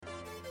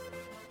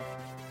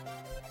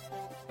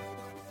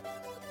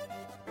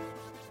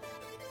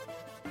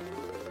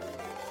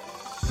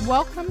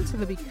Welcome to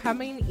the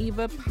Becoming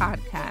Eva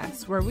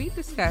podcast, where we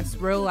discuss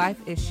real-life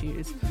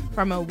issues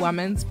from a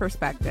woman's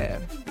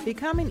perspective.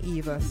 Becoming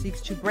Eva seeks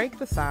to break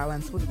the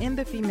silence within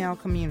the female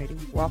community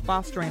while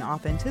fostering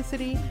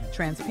authenticity,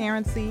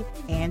 transparency,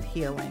 and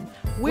healing.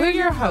 We're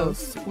your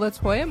hosts,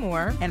 Latoya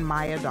Moore and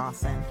Maya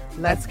Dawson.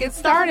 Let's get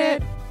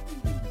started.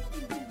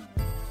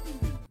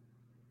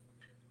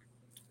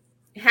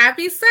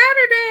 Happy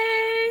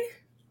Saturday!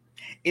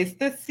 It's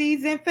the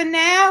season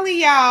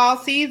finale, y'all.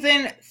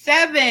 Season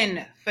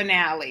 7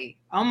 finale.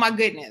 Oh my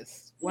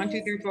goodness. 1,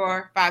 2, 3,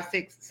 4, 5,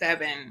 6,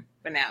 7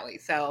 finale.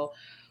 So,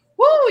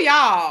 woo,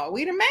 y'all.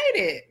 We done made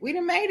it. We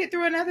done made it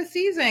through another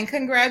season.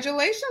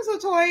 Congratulations,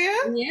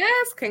 Latoya.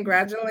 Yes,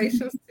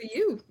 congratulations to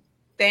you.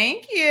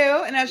 Thank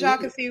you. And as y'all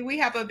can see, we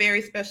have a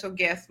very special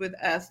guest with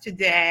us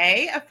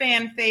today, a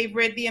fan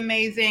favorite, the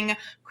amazing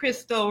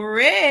Crystal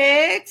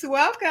Ricks.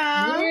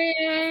 Welcome.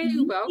 Yay,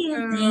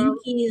 welcome. Thank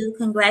you.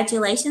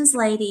 Congratulations,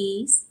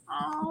 ladies.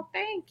 Oh,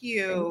 thank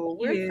you.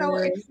 We're so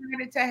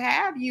excited to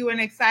have you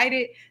and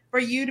excited for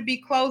you to be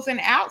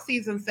closing out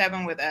season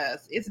 7 with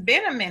us. It's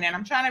been a minute.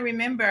 I'm trying to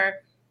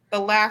remember the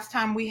last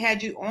time we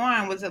had you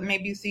on. Was it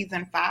maybe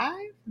season 5?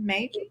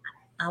 Maybe?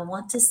 I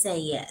want to say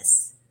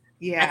yes.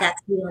 Yeah. I got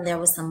to be on there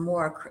with some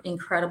more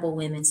incredible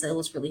women, so it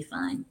was really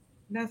fun.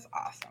 That's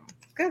awesome.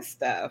 Good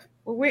stuff.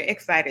 Well, we're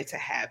excited to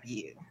have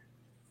you.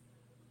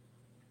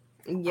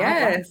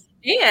 Yes.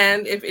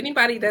 And if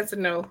anybody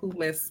doesn't know who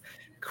Miss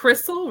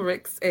Crystal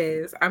Ricks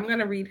is, I'm going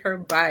to read her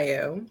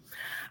bio.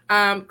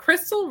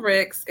 Crystal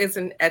Ricks is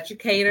an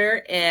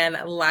educator and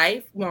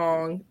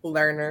lifelong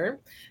learner.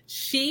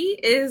 She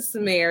is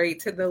married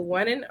to the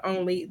one and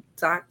only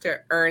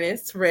Dr.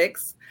 Ernest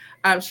Ricks.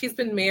 She's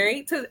been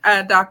married to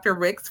Dr.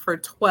 Ricks for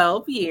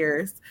 12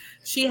 years.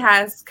 She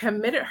has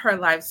committed her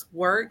life's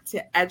work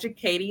to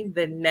educating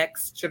the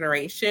next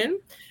generation.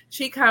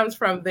 She comes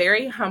from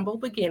very humble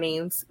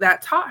beginnings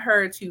that taught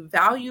her to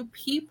value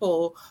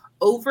people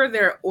over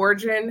their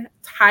origin,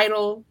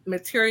 title,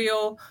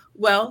 material,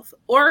 wealth,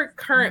 or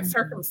current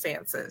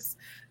circumstances.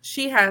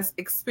 She has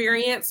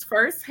experienced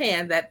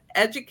firsthand that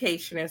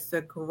education is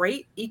the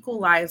great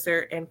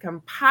equalizer and can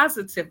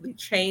positively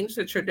change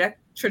the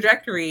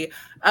trajectory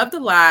of the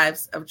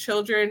lives of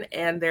children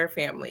and their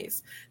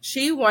families.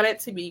 She wanted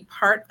to be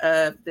part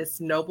of this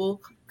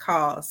noble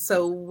cause.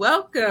 So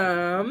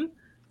welcome,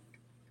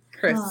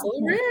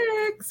 Crystal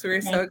Ricks.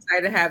 We're so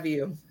excited to have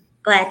you.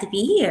 Glad to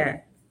be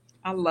here.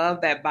 I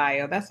love that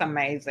bio. That's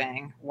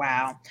amazing.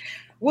 Wow.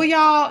 Well,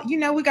 y'all,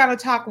 we got to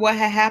talk what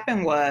had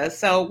happened was.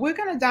 So we're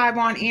going to dive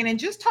on in and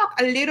just talk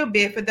a little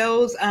bit for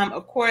those,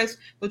 of course,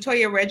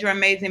 Latoya read your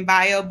amazing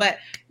bio, but,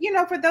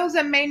 for those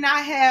that may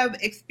not have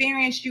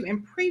experienced you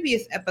in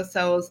previous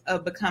episodes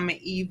of Becoming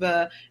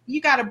Eva,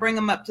 you got to bring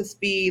them up to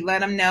speed.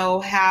 Let them know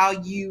how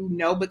you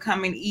know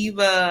Becoming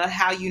Eva,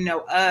 how you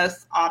know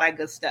us, all that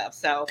good stuff.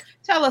 So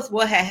tell us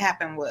what had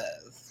happened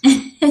was.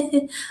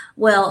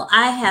 Well,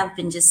 I have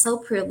been just so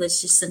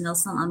privileged just to know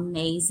some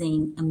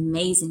amazing,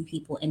 amazing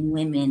people and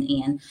women,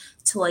 and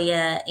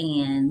Toya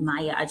and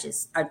Maya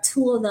are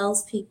two of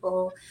those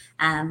people.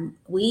 I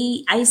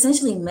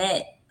essentially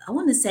met, I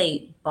want to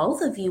say,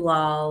 both of you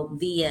all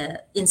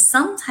via, in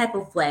some type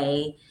of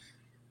way,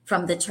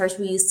 from the church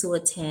we used to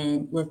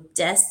attend with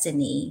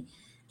Destiny.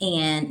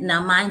 And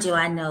now, mind you,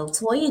 I know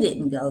Toya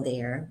didn't go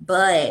there,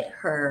 but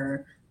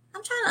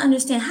I'm trying to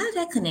understand, how did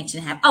that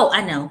connection happen? Oh,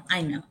 I know.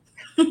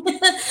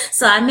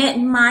 So I met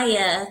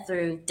Maya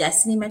through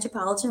Destiny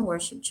Metropolitan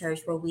Worship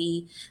Church, where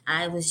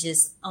I was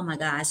just, oh my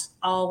gosh,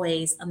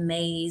 always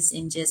amazed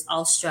and just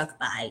awestruck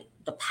by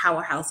the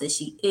powerhouse that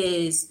she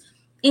is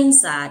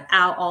inside,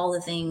 out, all the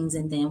things,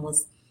 and then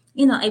was,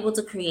 able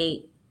to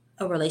create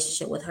a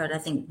relationship with her that I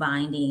think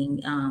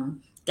binding.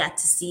 Got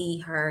to see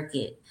her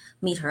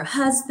meet her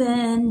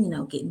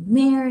husband, get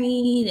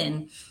married,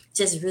 and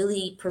just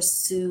really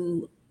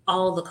pursue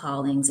all the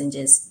callings and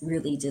just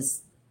really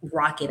just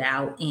rock it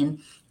out. And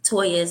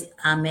Toya's,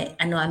 I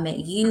know I met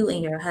you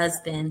and your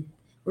husband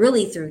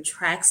really through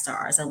Track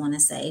Stars, I want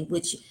to say,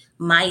 which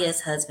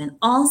Maya's husband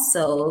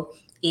also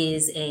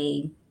is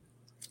a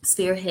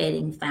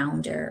spearheading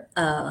founder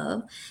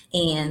of.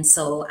 And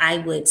so I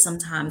would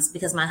sometimes,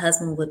 because my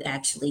husband would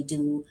actually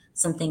do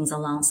some things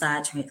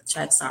alongside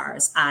Track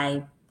Stars,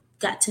 I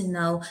got to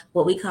know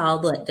what we call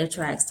the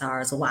Track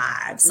Stars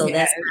wives. So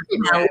that's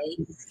how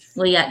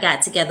we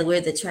got together.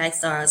 We're the Track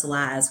Stars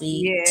wives.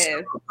 We show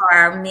up for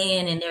our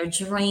men and their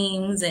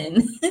dreams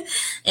and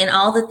and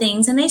all the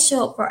things, and they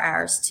show up for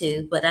ours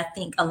too. But I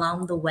think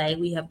along the way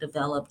we have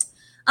developed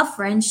a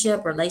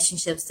friendship,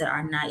 relationships that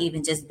are not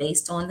even just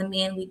based on the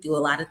men. We do a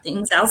lot of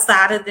things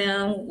outside of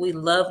them. We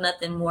love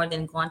nothing more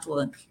than going to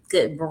a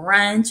good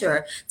brunch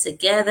or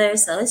together.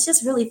 So it's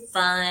just really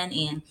fun,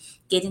 and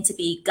getting to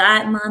be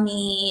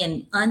godmommy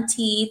and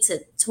auntie to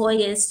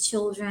Toya's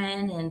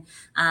children. And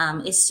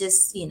it's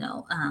just,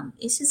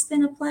 it's just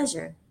been a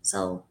pleasure.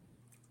 So,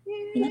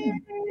 yeah.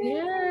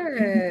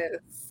 Yes.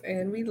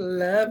 And we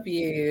love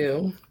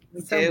you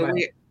so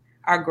much.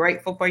 are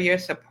grateful for your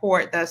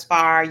support thus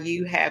far.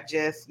 You have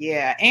just,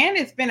 yeah. And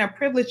it's been a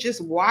privilege just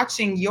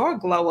watching your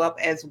glow up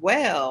as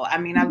well. I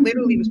mean, I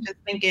literally was just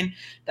thinking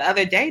the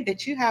other day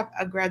that you have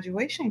a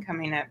graduation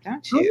coming up,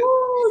 don't you?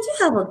 Oh,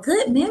 you have a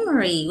good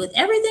memory with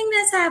everything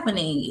that's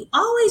happening. You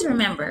always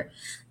remember.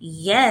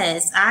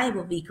 Yes, I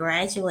will be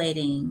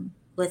graduating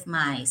with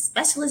my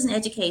specialist in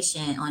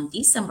education on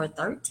December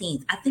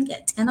 13th, I think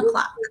at 10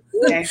 o'clock.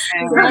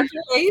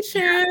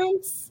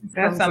 Congratulations.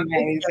 That's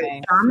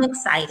amazing. I'm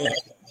excited.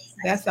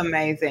 That's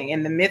amazing.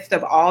 In the midst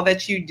of all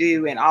that you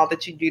do and all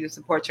that you do to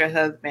support your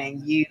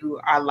husband, you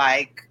are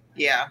like,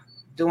 yeah,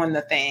 doing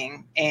the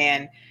thing.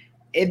 And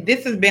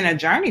this has been a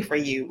journey for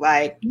you.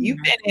 Like you've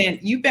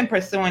been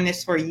pursuing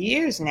this for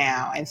years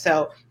now. And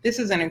so this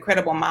is an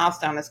incredible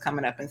milestone that's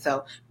coming up. And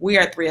so we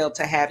are thrilled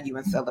to have you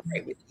and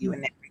celebrate with you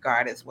in that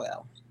regard as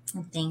well.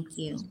 Thank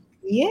you.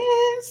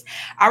 Yes.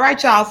 All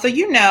right, y'all. So,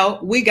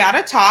 we got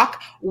to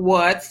talk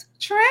what's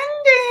trending.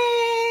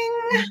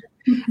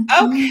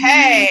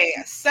 Okay.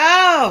 So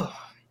I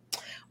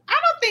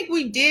don't think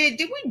we did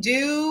we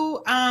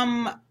do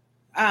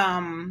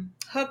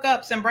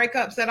hookups and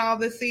breakups at all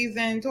this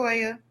season,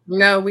 Toya?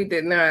 No, we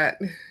did not.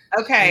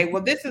 Okay,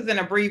 well, this is an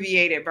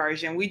abbreviated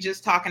version. We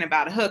just talking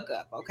about a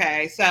hookup.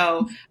 Okay,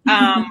 so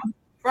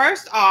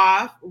first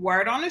off,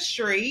 word on the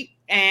street,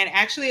 and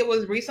actually it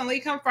was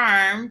recently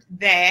confirmed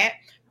that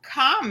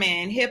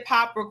Common, hip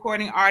hop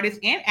recording artist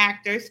and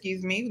actor,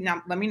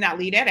 let me not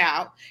leave that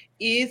out,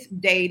 is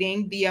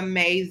dating the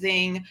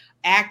amazing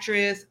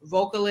actress,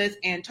 vocalist,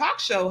 and talk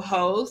show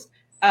host,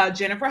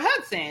 Jennifer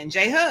Hudson,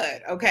 J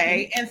Hud.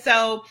 Okay. Mm-hmm. And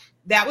so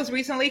that was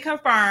recently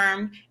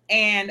confirmed.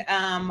 And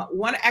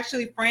one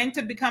actually friend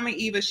to Becoming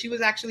Eva, she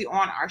was actually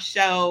on our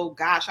show.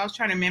 Gosh, I was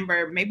trying to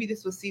remember, maybe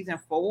this was season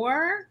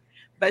 4,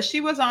 but she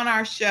was on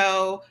our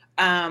show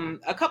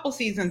a couple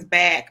seasons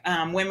back,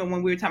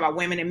 when we were talking about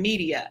women in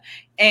media.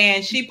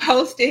 And she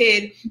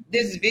posted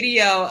this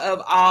video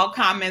of all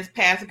Common's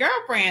past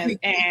girlfriends.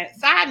 And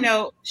side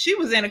note, she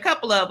was in a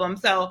couple of them.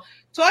 So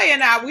Toya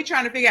and I, we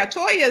trying to figure out,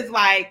 Toya's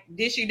like,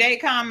 did she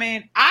date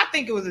Common? I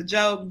think it was a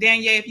joke.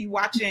 Danielle, if you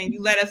watching,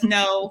 you let us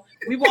know.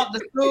 We want the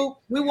scoop.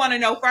 We want to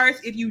know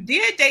first. If you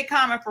did date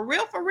Common for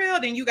real,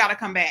 then you got to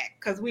come back.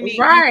 Because we need.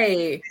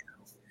 Right.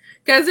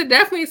 Because it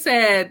definitely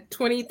said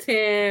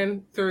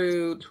 2010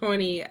 through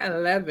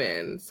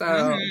 2011. So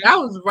that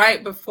was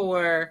right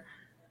before.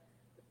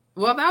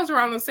 Well, that was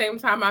around the same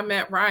time I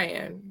met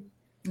Ryan.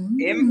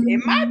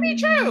 It might be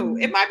true.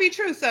 It might be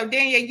true. So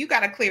Danielle, you got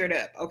to clear it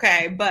up.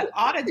 Okay. But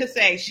all to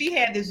say, she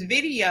had this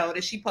video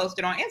that she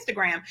posted on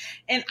Instagram.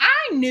 And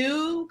I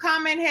knew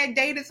Common had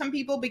dated some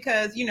people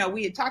because,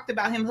 we had talked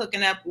about him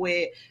hooking up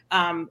with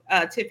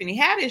Tiffany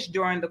Haddish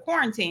during the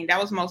quarantine.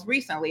 That was most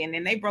recently. And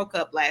then they broke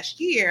up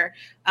last year.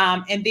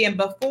 And then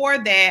before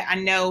that, I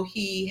know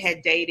he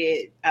had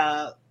dated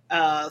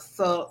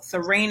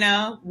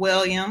Serena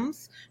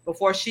Williams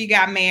before she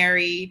got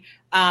married.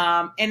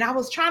 And I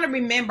was trying to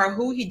remember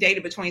who he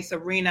dated between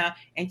Serena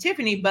and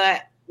Tiffany,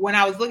 but when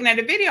I was looking at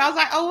the video, I was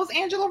like, oh, it was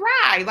Angela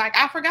Rye. Like,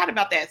 I forgot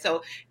about that.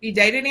 So he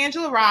dated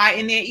Angela Rye.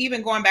 And then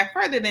even going back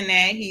further than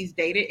that, he's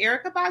dated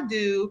Erykah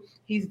Badu.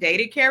 He's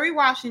dated Kerry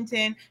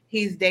Washington.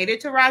 He's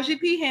dated Taraji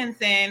P.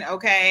 Henson.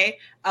 Okay.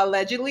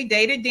 Allegedly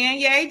dated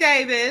Danielle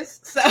Davis.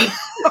 So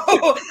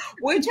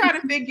we're trying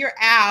to figure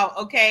out,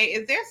 okay,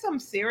 is there some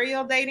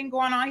serial dating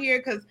going on here?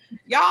 Because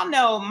y'all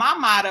know my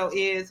motto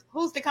is,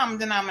 who's the common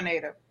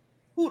denominator?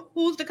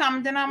 Who's the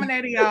common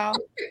denominator, y'all?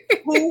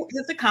 Who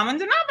is the common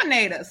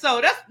denominator?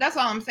 So that's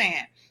all I'm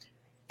saying.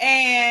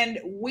 And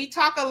we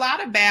talk a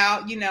lot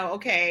about,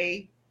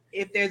 okay,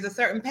 if there's a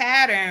certain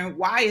pattern,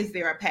 why is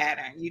there a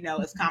pattern?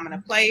 Is Common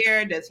a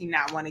player? Does he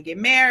not want to get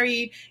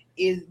married?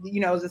 Is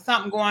there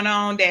something going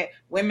on that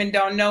women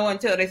don't know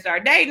until they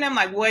start dating them?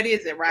 Like, what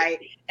is it, right?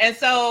 And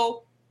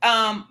so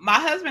my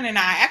husband and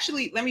I,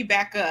 actually, let me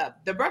back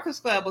up. The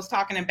Breakfast Club was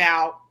talking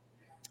about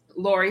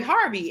Lori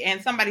Harvey,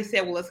 and somebody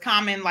said, well, it's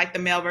Common like the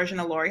male version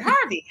of Lori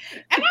Harvey.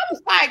 And I was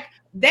like,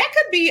 that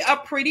could be a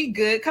pretty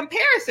good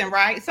comparison,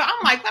 right? So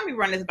I'm like, let me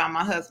run this by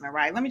my husband,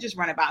 right? Let me just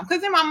run it by him.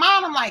 Because in my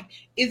mind, I'm like,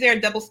 is there a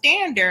double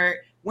standard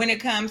when it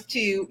comes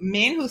to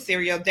men who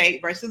serial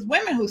date versus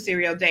women who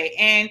serial date?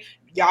 And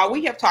y'all,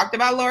 we have talked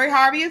about Lori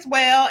Harvey as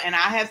well. And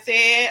I have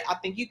said, I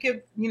think you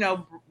could,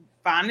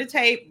 find the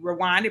tape,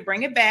 rewind it,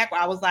 bring it back.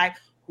 Where I was like,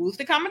 who's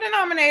the common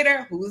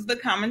denominator? Who's the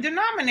common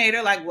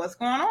denominator? Like, what's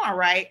going on,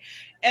 right?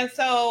 And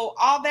so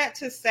all that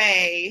to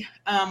say,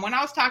 when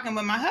I was talking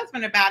with my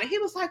husband about it, he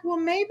was like, well,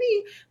 maybe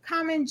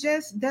Common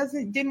just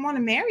didn't want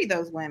to marry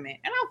those women.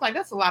 And I was like,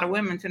 that's a lot of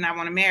women to not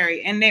want to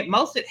marry. And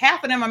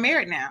half of them are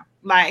married now.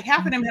 Like,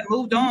 half of them have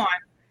moved on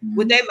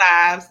with their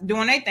lives,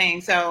 doing their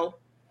thing. So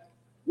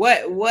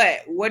what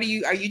are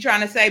you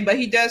trying to say? But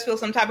he does feel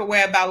some type of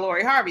way about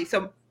Lori Harvey.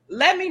 So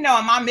let me know,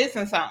 am I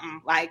missing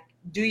something? Like,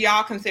 do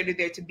y'all consider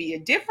there to be a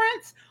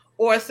difference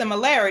or a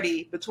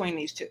similarity between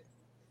these two?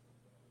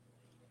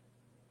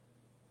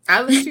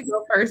 I'll let you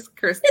go first,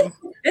 Crystal.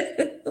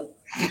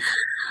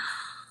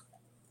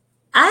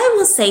 I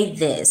will say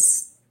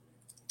this.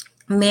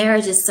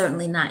 marriage is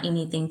certainly not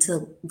anything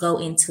to go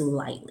into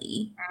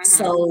lightly. Mm-hmm.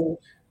 So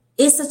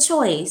it's a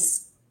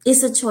choice.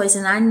 It's a choice.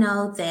 And I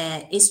know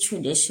that it's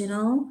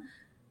traditional,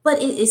 but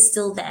it is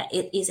still that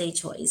it is a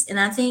choice. And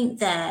I think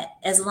that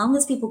as long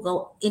as people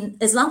go in,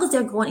 as long as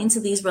they're going into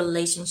these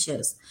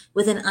relationships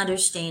with an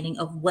understanding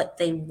of what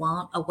they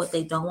want or what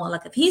they don't want,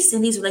 like if he's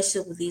in these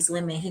relationships with these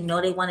women, he know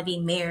they want to be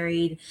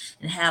married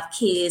and have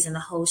kids and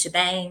the whole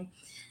shebang,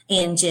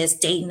 and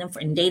just dating them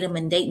and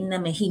dating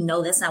them, and he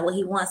know that's not what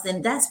he wants,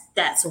 then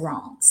that's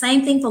wrong.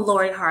 Same thing for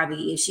Lori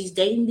Harvey. If she's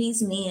dating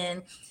these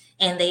men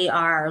and they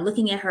are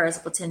looking at her as a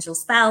potential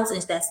spouse and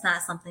that's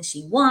not something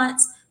she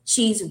wants,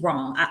 she's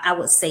wrong. I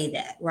would say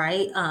that,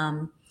 right?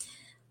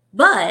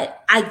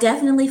 But I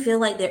definitely feel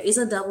like there is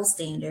a double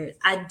standard.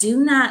 I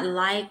do not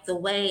like the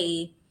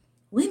way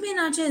women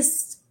are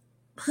just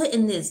put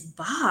in this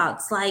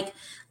box. Like,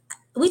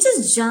 we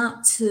just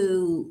jump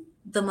to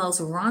the most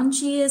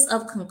raunchiest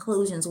of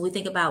conclusions when we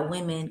think about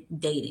women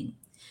dating.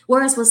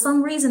 Whereas for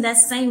some reason, that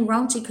same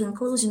raunchy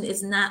conclusion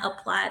is not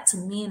applied to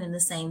men in the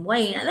same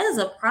way. And there's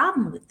a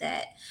problem with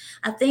that.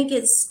 I think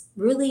it's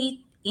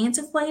really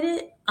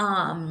antiquated.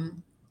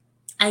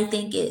 I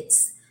think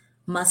it's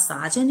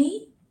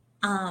misogyny.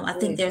 I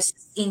think there's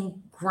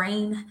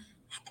ingrained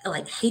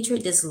like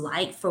hatred,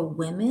 dislike for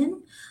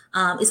women.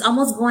 It's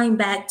almost going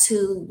back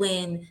to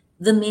when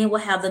the men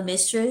would have the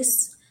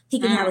mistress. He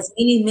can have as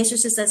many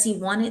mistresses as he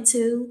wanted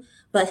to,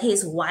 but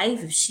his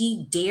wife, if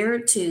she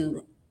dared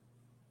to,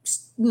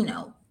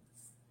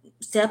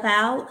 step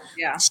out,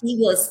 she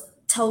was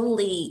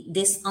totally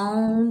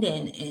disowned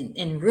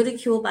and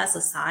ridiculed by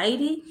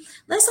society.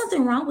 There's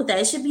something wrong with that.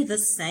 It should be the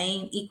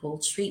same equal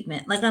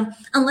treatment. Like,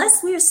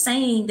 unless we're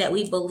saying that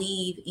we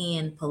believe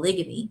in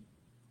polygamy,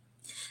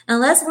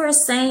 unless we're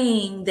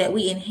saying that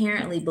we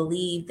inherently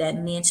believe that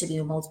men should be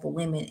with multiple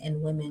women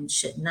and women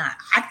should not.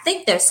 I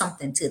think there's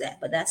something to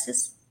that, but that's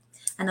just,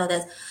 I know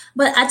that's,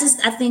 but I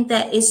think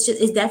that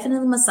it's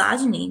definitely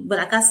misogyny. But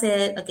like I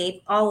said, I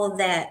gave all of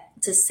that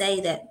to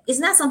say that it's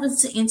not something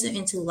to enter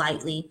into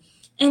lightly.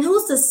 And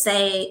who's to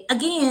say,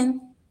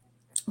 again,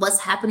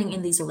 what's happening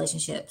in these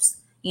relationships?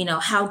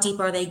 How deep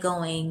are they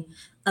going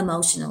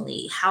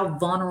emotionally? How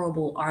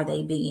vulnerable are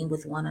they being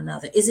with one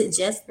another? Is it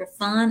just for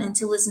fun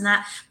until it's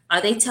not?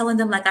 Are they telling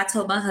them, like I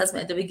told my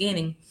husband at the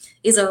beginning,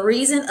 is a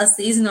reason, a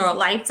season, or a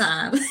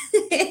lifetime?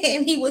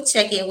 And he would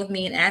check in with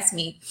me and ask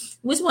me,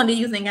 which one do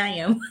you think I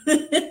am?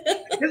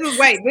 This is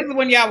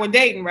when y'all were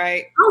dating,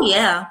 right? Oh,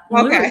 yeah.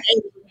 Okay.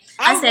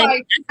 I said,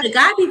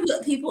 God be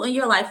put people in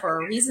your life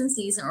for a reason,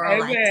 season, or a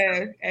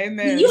lifetime.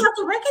 Amen. You have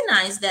to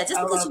recognize that.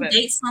 Just because you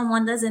date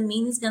someone doesn't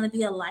mean it's going to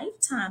be a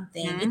lifetime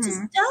thing. Mm-hmm. It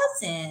just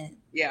doesn't.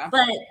 Yeah.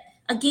 But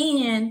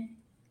again,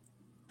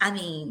 I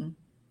mean,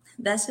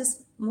 those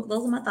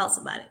are my thoughts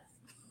about it.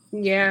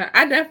 Yeah,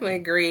 I definitely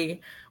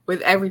agree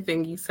with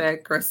everything you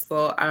said,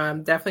 Crystal.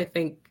 Definitely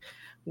think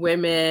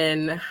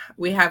women,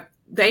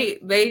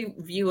 they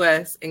view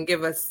us and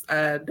give us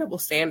double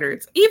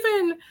standards.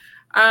 Even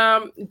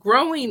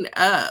growing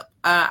up,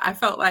 I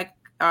felt like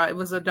it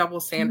was a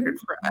double standard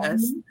for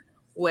us,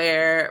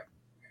 where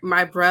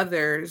my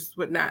brothers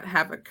would not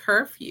have a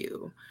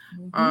curfew.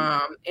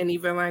 And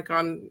even like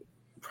on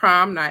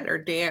prom night or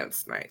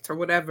dance nights or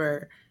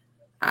whatever,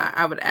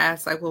 I would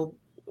ask, like, well,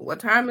 what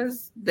time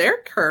is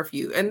their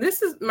curfew? And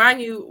this is,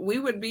 mind you, we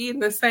would be in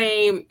the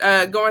same,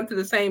 going through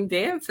the same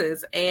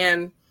dances,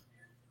 and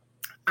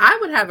I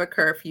would have a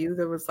curfew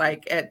that was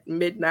like at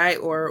midnight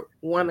or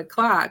 1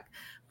 o'clock,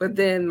 but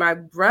then my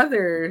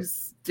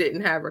brothers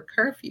didn't have a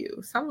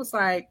curfew. So I was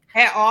like,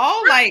 at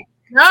all? Like,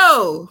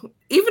 no,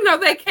 even though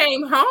they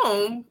came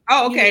home.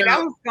 Oh, okay. That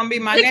was going to be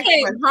my next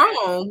question. They came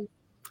home.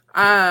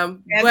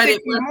 But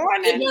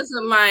it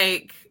wasn't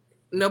like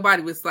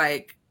nobody was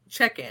like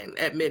check-in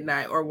at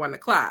midnight or 1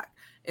 o'clock.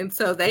 And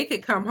so they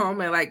could come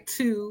home at like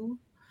 2,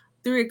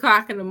 3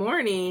 o'clock in the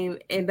morning,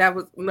 and that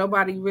was,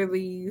 nobody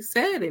really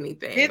said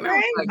anything. Did they?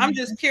 Like, I'm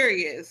just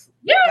curious.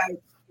 Yeah.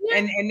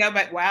 And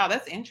nobody, wow,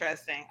 that's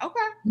interesting. Okay.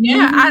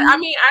 Yeah. I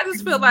mean, I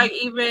just feel like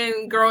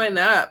even growing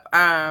up,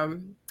 I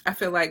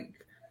feel like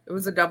it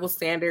was a double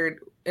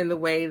standard in the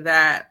way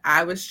that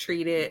I was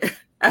treated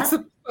as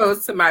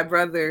opposed to my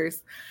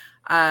brothers.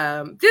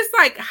 Just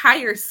like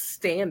higher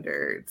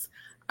standards.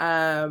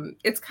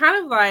 It's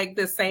kind of like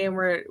the same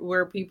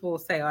where people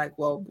say like,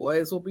 well,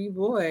 boys will be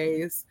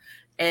boys,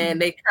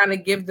 and they kind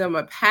of give them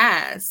a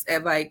pass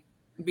at like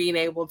being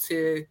able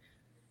to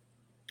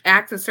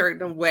act a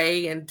certain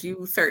way and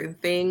do certain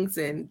things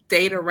and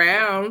date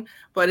around.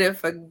 But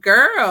if a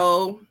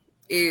girl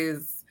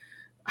is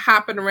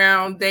hopping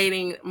around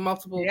dating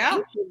multiple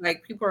people,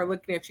 like, people are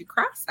looking at you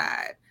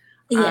cross-eyed.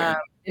 And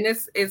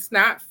it's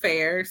not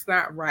fair. It's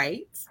not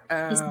right.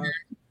 It's not.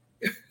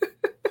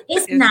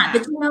 It's not.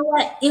 But you know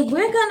what? If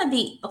we're going to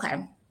be,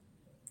 okay,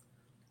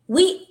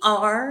 we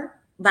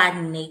are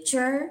by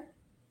nature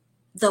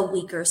the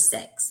weaker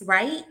sex,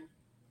 right?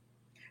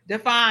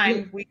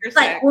 Define weaker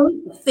sex.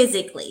 Like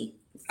physically.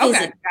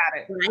 Okay, got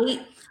it.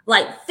 Right?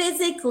 Like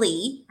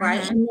physically,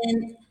 right?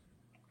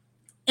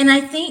 And I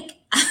think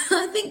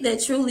I think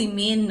that truly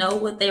men know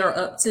what they are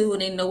up to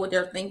and they know what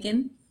they're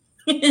thinking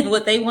and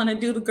what they want to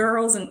do to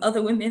girls and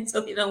other women, so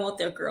they don't want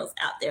their girls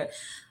out there.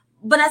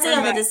 But I say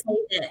all that to say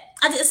that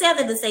I just say all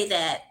that to say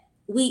that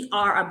we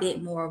are a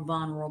bit more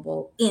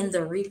vulnerable in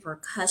the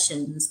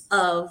repercussions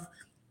of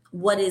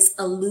what is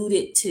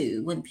alluded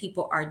to when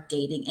people are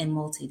dating and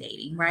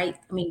multi-dating, right?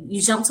 I mean, you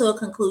jump to a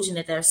conclusion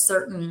that there are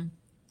certain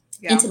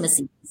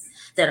intimacies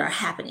that are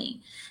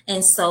happening.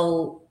 And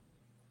so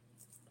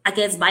I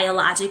guess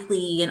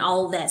biologically and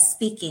all that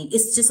speaking,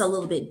 it's just a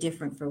little bit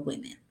different for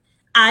women.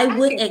 I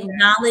would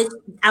acknowledge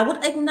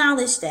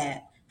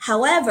that.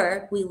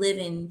 However, we live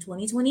in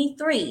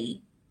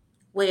 2023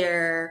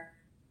 where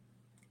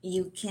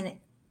you can,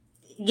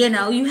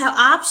 you have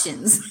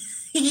options.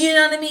 You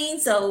know what I mean?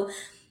 So,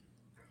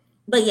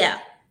 but yeah,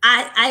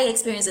 I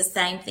experienced the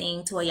same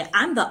thing, Toya.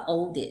 I'm the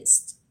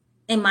oldest,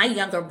 and my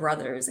younger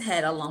brothers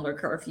had a longer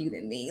curfew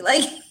than me.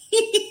 Like,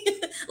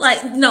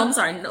 no, I'm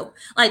sorry, no,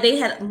 like they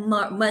had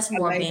much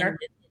more bandwidth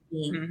than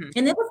me,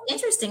 and it was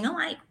interesting. I'm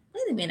like,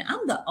 wait a minute,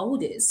 I'm the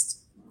oldest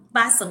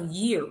by some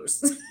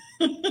years.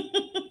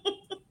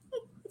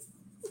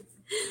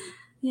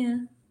 Yeah.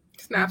 You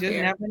just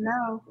never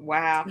know.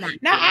 Wow.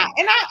 Now,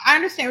 I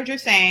understand what you're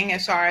saying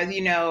as far as,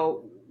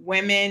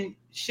 women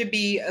should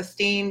be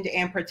esteemed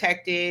and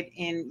protected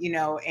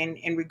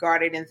and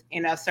regarded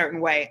in a certain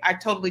way. I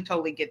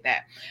totally get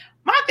that.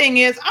 My thing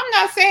is, I'm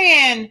not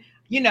saying,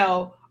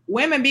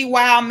 women be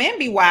wild, men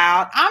be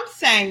wild. I'm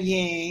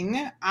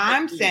saying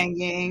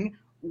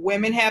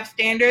women have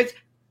standards.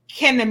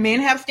 Can the men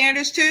have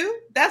standards too?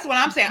 That's what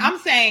I'm saying. I'm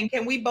saying,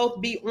 can we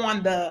both be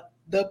on the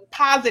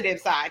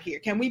positive side here?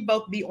 Can we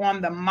both be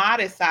on the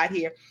modest side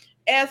here?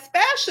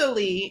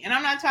 Especially, and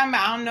I'm not talking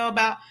about, I don't know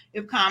about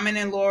if Common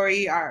and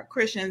Lori are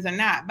Christians or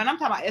not, but I'm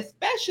talking about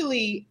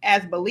especially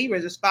as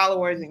believers, as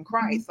followers in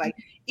Christ, like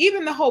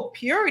even the whole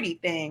purity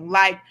thing,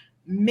 like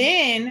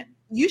men,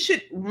 you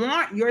should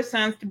want your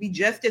sons to be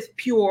just as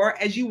pure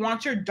as you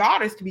want your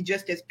daughters to be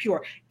just as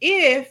pure.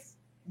 If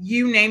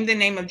you name the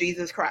name of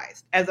Jesus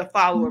Christ as a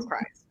follower of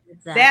Christ.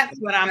 Exactly. That's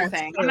what I'm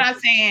saying. True. I'm not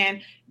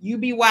saying you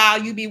be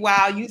wild,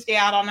 you stay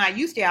out all night,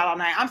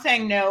 I'm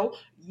saying, no,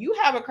 you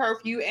have a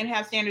curfew and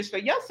have standards for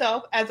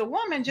yourself as a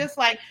woman, just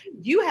like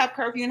you have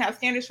curfew and have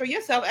standards for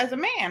yourself as a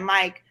man.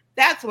 Like,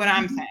 that's what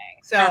I'm saying.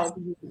 So,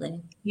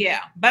 absolutely. Yeah,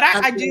 but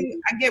I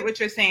get what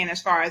you're saying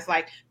as far as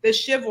like the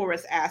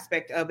chivalrous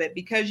aspect of it,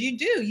 because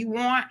you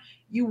want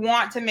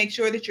to make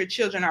sure that your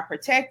children are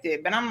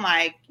protected. But I'm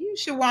like, you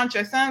should want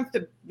your sons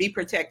to be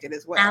protected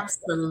as well.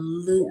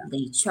 Absolutely.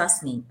 Yeah.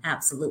 Trust me.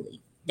 Absolutely.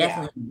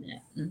 Definitely. Yeah.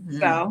 Mm-hmm.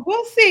 So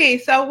we'll see.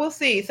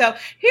 So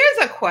here's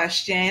a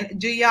question.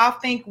 Do y'all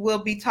think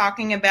we'll be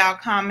talking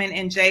about Common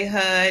and J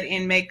Hud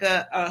in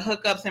makeup,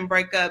 hookups and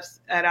breakups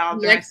at all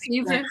next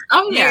season?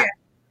 Oh yeah.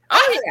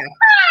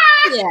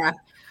 Yeah.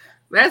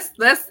 Let's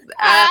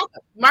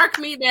mark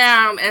me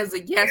down as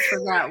a yes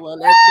for that one.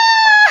 That's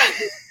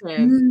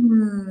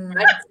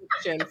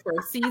prediction for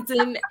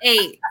season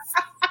 8.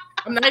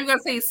 I'm not even gonna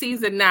say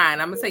season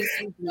 9. I'm gonna say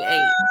season 8.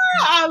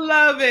 I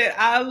love it,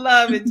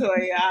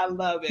 Toya. I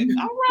love it.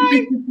 All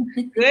right.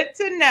 Good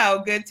to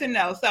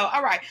know. So,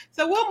 all right.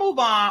 So we'll move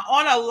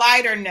on a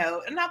lighter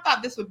note. And I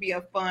thought this would be a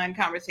fun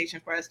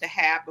conversation for us to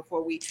have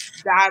before we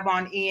dive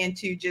on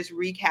into just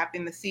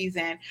recapping the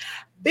season.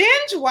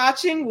 Binge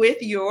watching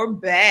with your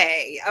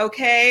bae.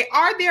 Okay.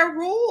 Are there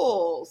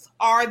rules?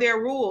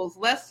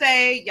 Let's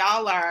say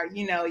y'all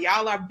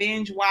are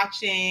binge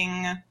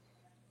watching.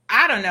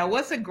 I don't know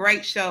what's a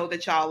great show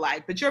that y'all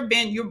like, but you're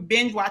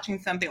binge watching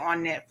something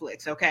on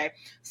Netflix, okay?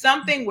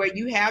 Something where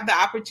you have the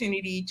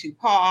opportunity to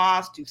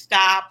pause, to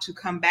stop, to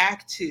come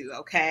back to,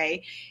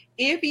 okay?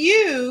 If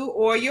you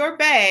or your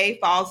bae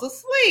falls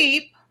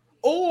asleep,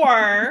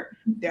 or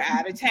they're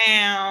out of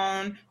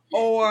town,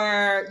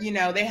 or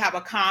they have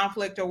a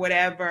conflict or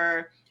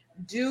whatever,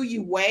 do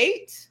you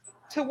wait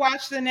to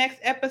watch the next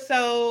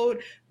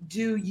episode?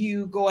 Do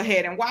you go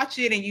ahead and watch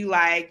it and you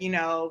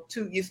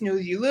you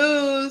snooze, you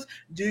lose?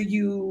 Do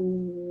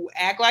you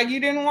act like you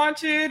didn't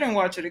watch it and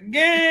watch it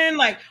again?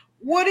 Like,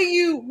 what do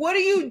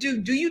you do?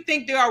 Do you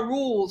think there are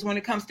rules when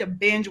it comes to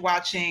binge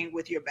watching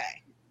with your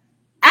bae?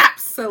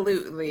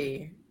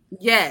 Absolutely.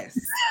 Yes.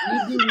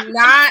 You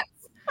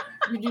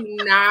do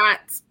not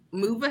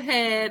move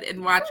ahead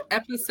and watch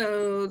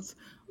episodes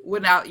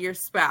without your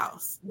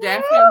spouse.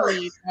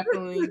 Definitely.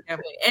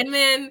 And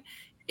then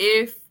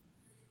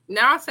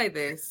I'll say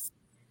this,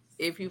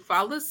 if you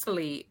fall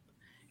asleep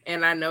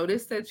and I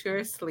notice that you're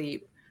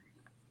asleep,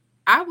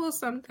 I will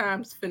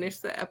sometimes finish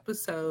the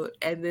episode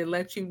and then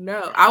let you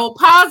know. I will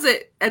pause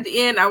it at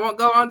the end. I won't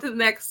go on to the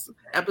next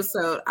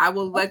episode. I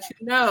will let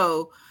you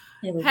know,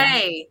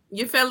 hey,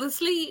 you fell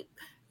asleep.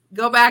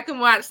 Go back and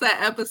watch that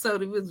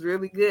episode. It was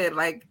really good.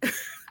 Like,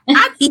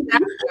 I think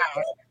that's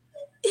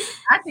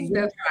fine.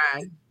 That's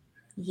fine.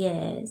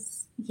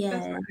 Yes.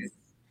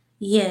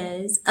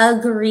 Yes.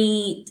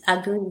 Agreed.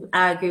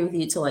 I agree with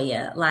you,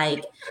 Toya.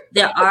 Like,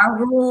 there are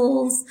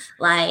rules.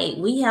 Like,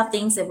 we have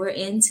things that we're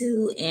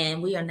into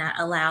and we are not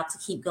allowed to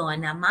keep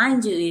going. Now,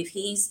 mind you, if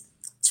he's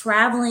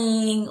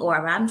traveling or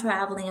if I'm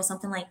traveling or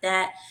something like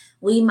that,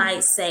 we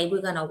might say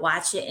we're going to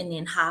watch it and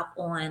then hop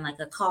on like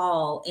a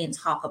call and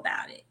talk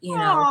about it, you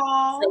know.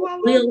 Oh, So I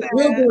love we'll that.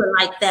 do it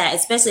like that,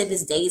 especially if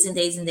it's days and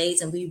days and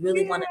days, and we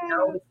really want to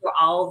know Yeah.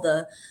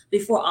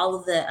 before all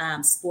of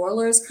the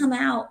spoilers come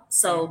out.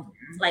 So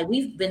Mhm. like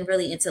we've been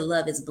really into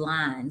Love Is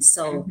Blind.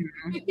 So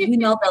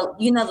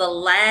Mhm. the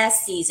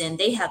last season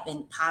they have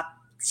been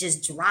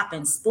just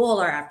dropping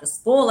spoiler after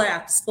spoiler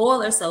after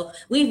spoiler. So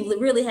we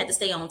really had to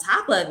stay on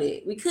top of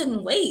it. We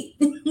couldn't wait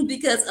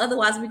because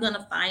otherwise we're going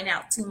to find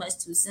out too much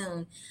too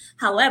soon.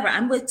 However,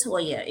 I'm with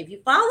Toya. If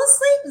you fall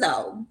asleep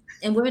though,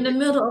 and we're in the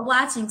middle of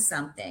watching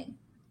something,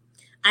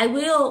 I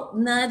will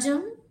nudge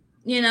him,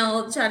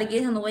 try to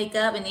get him to wake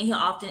up. And then he'll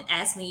often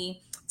ask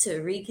me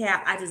to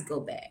recap. I just go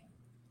back.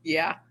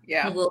 Yeah.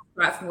 Yeah. And we'll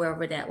start from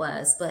wherever that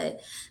was.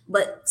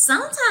 But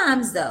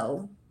sometimes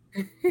though,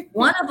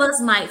 one of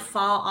us might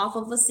fall off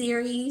of a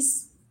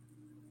series.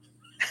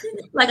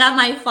 Like I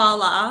might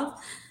fall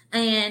off,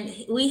 and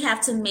we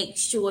have to make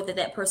sure that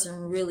that person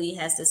really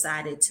has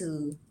decided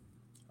to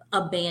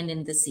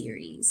abandon the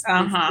series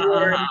Uh-huh.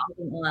 before Uh-huh.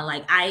 moving on.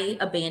 Like I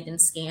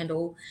abandoned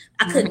Scandal.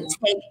 I Mhm. couldn't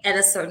take at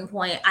a certain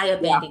point. I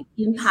abandoned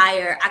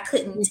Empire. I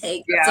couldn't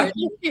take a Yeah.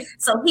 certain.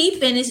 So he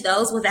finished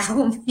those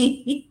without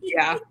me.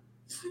 Yeah.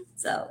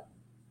 So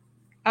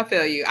I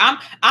feel you.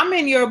 I'm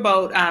in your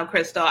boat,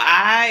 Crystal.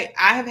 I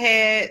have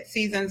had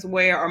seasons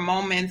where or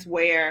moments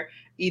where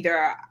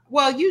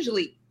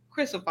usually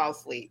Crystal falls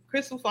asleep.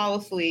 Crystal fall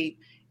asleep,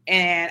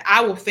 and I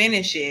will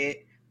finish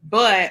it.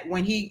 But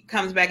when he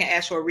comes back and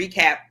asks for a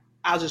recap,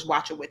 I'll just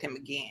watch it with him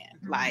again.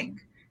 Like,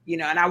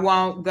 and I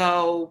won't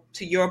go,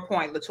 to your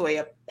point,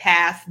 Latoya,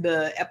 past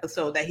the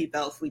episode that he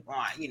fell asleep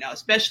on,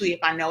 especially if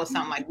I know it's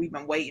something like we've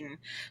been waiting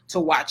to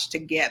watch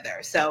together.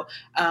 So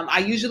I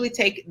usually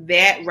take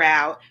that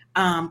route.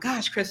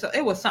 Gosh, Crystal,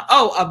 it was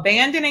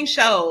abandoning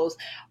shows.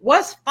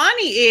 What's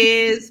funny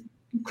is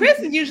Chris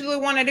is usually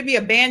wanted to be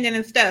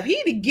abandoning stuff.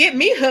 He to get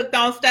me hooked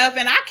on stuff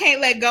and I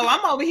can't let go.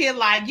 I'm over here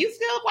like, you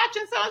still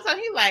watching so and so?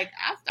 He like,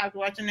 I stopped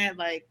watching that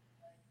like,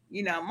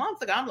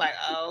 months ago. I'm like,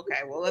 oh, okay,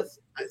 well, it's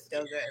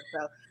still good.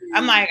 So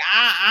I'm like,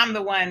 I'm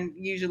the one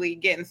usually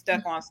getting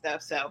stuck on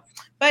stuff. So,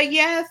 but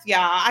yes, y'all,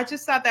 I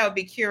just thought that would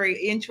be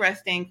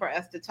interesting for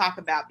us to talk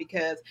about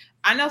because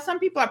I know some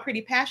people are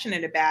pretty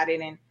passionate about it.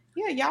 And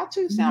yeah, y'all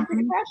two sound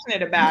pretty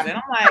passionate about it.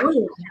 I'm like,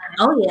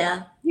 oh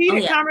yeah.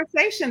 heated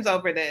conversations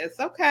over this.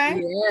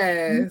 Okay.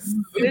 Yes.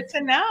 Good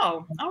to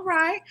know. All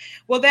right.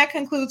 Well, that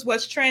concludes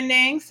what's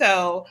trending.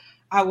 So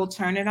I will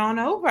turn it on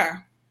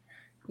over.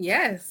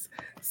 Yes.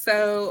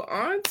 So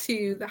on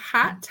to the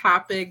hot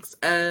topics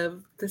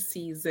of the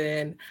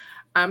season.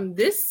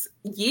 This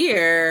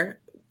year,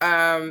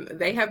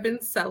 they have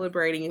been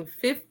celebrating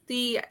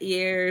 50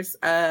 years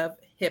of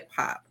hip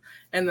hop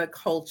and the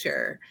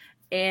culture.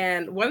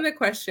 And one of the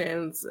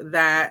questions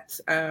that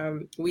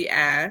we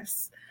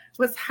asked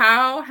was,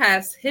 how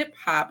has hip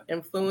hop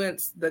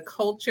influenced the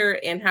culture,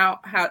 and how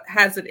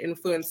has it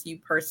influenced you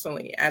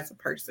personally as a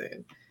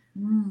person?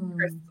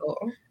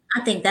 Crystal. I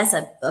think that's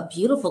a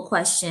beautiful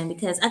question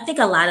because I think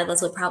a lot of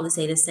us would probably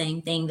say the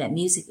same thing, that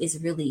music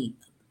is really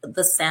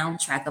the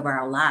soundtrack of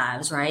our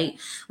lives, right?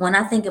 When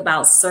I think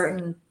about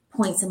certain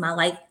points in my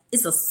life,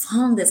 it's a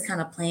song that's kind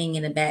of playing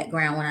in the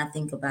background when I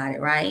think about it,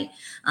 right?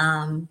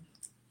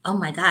 Oh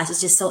my gosh,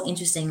 it's just so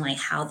interesting, like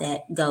how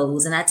that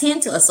goes. And I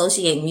tend to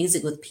associate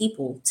music with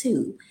people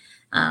too,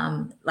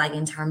 like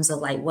in terms of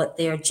like what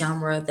their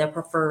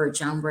preferred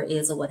genre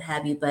is or what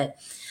have you. But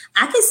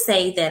I could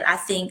say that I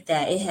think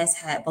that it has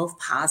had both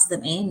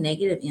positive and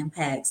negative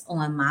impacts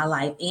on my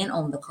life and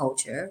on the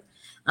culture.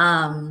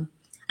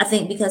 I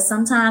think because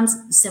sometimes,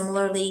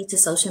 similarly to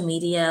social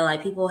media,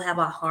 like people have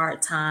a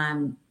hard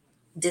time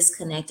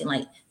disconnecting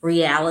like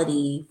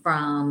reality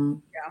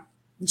from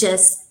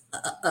just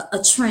a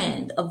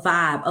trend, a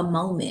vibe, a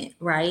moment,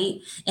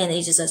 right? And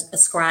they just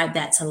ascribe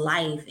that to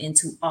life and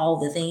to all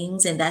the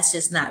things, and that's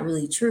just not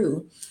really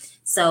true.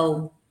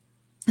 So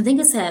I think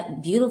it's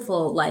had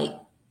beautiful like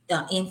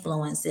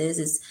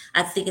influences.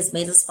 I think it's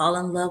made us fall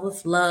in love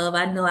with love.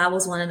 I know I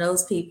was one of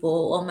those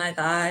people. Oh my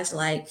gosh,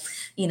 like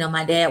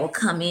my dad would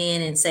come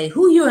in and say,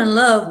 "Who you in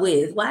love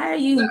with? Why are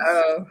you?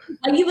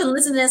 Have you been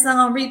listening to that song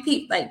on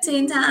repeat like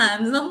 10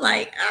 times?" And I'm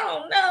like, I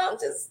don't know. I'm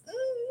just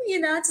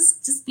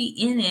just be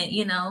in it,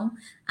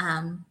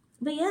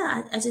 But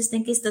yeah, I just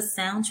think it's the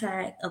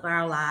soundtrack of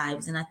our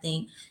lives. And I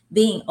think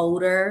being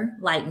older,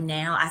 like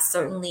now, I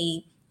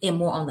certainly am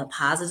more on the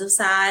positive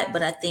side,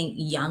 but I think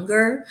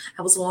younger,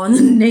 I was more on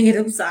the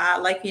negative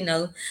side, like,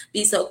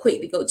 be so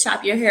quick to go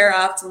chop your hair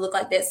off to look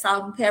like that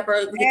salt and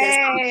pepper.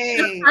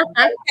 Hey.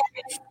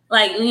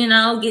 Like,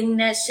 getting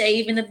that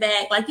shave in the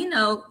back, like,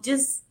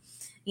 just,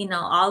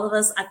 all of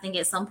us, I think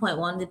at some point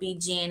wanted to be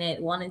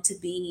Janet, wanted to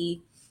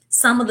be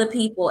some of the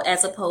people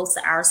as opposed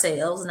to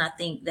ourselves. And I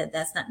think that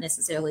that's not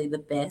necessarily the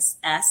best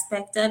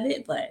aspect of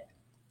it, but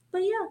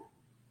yeah.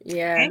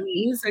 Yeah,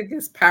 music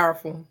is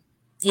powerful.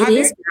 It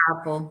is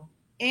powerful.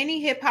 Any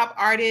hip hop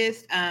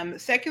artist,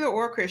 secular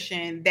or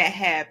Christian, that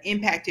have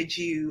impacted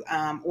you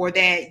or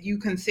that you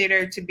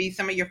consider to be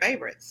some of your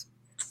favorites?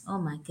 Oh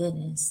my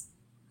goodness.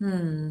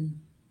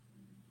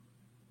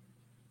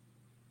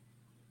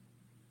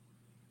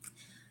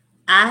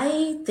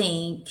 I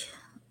think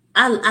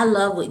I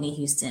love Whitney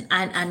Houston.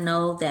 I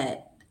know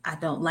that I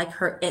don't like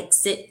her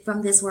exit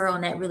from this world,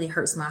 and that really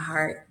hurts my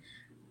heart.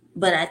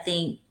 But I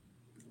think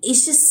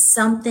it's just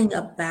something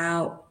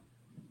about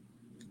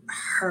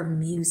her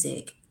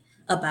music,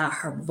 about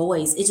her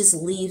voice. It just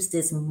leaves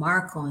this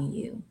mark on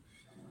you.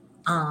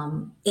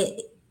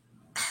 It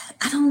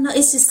I don't know.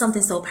 It's just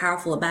something so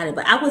powerful about it.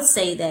 But I would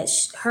say that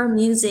her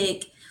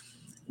music,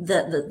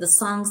 the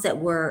songs that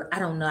were, I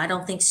don't know. I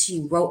don't think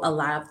she wrote a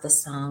lot of the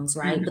songs,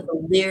 right? But the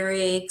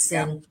lyrics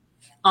Yeah. and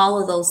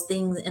all of those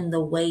things and the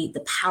way,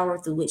 the power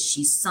through which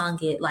she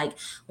sung it. Like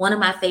one of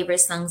my favorite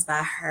songs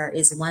by her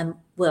is one.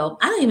 Well,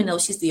 I don't even know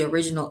if she's the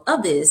original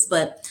of this,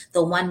 but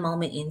the One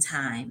Moment in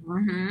Time.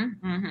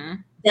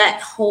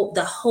 That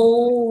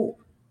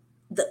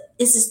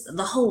it's just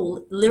the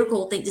whole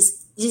lyrical thing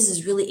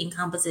just really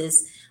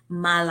encompasses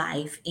my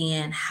life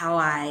and how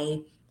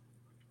I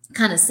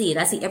kind of see it.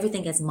 I see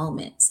everything as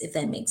moments, if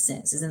that makes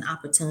sense, as an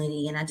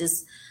opportunity.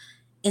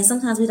 And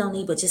sometimes we don't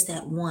need but just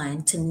that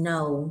one to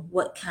know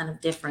what kind of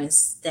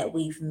difference that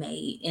we've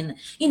made. And,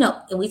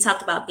 and we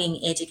talked about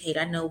being educated.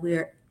 I know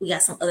we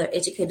got some other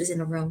educators in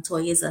the room.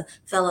 Toy is a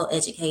fellow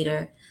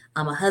educator.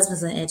 My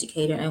husband's an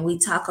educator. And we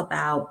talk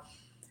about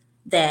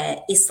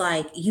that it's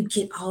like you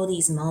get all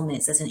these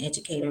moments as an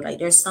educator. Like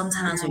there's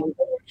sometimes when you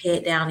put your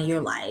head down and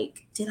you're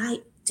like, did I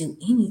do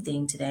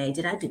anything today?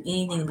 Did I do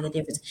anything to make a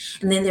difference?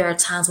 And then there are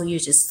times when you're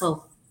just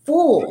so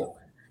full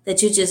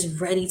that you're just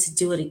ready to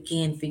do it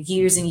again for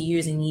years and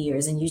years and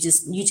years. And you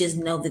just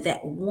know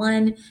that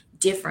one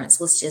difference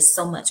was just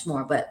so much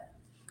more. But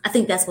I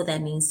think that's what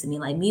that means to me.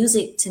 Like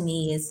music to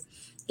me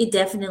it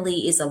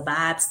definitely is a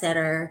vibe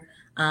setter.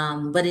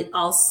 But it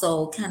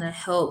also kind of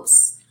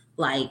helps,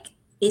 like,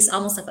 it's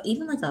almost like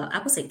even like I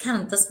would say kind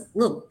of this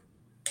little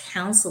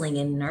counseling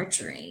and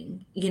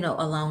nurturing,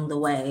 along the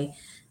way,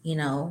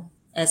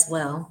 as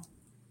well.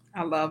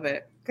 I love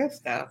it. Good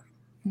stuff.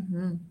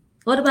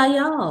 What about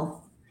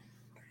y'all?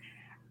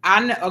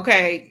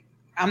 Okay.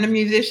 I'm the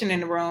musician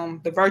in the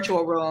room, the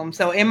virtual room.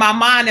 So in my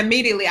mind,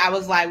 immediately I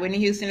was like, Whitney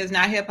Houston is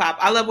not hip hop.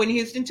 I love Whitney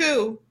Houston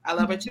too. I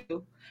love her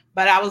too.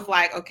 But I was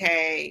like,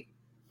 okay,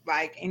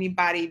 like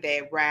anybody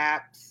that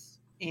raps,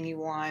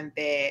 anyone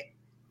that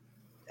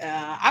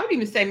I would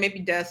even say maybe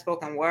does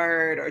spoken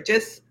word or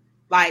just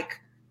like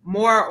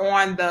more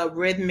on the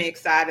rhythmic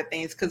side of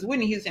things. Because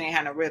Whitney Houston ain't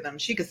had no rhythm.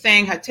 She could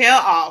sing her tail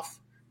off,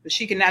 but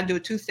she could not do a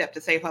two-step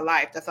to save her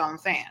life. That's all I'm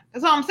saying.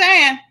 That's all I'm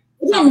saying.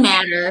 It didn't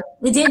matter.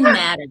 It didn't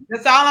matter.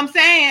 That's all I'm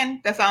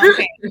saying. That's all I'm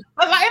saying.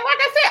 But like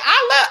I said,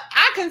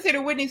 I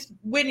consider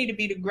Whitney to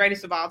be the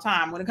greatest of all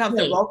time. When it comes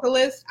to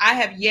vocalists, I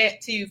have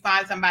yet to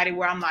find somebody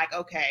where I'm like,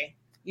 okay,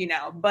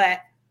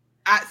 but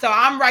so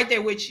I'm right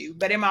there with you.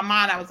 But in my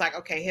mind, I was like,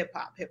 okay, hip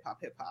hop.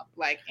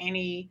 Like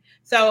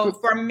so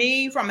for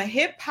me, from a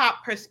hip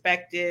hop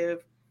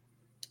perspective,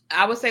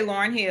 I would say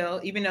Lauryn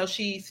Hill, even though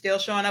she's still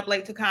showing up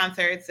late to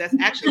concerts. That's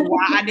actually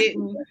why I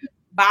didn't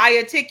buy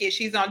a ticket.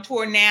 She's on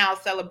tour now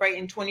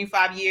celebrating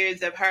 25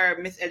 years of her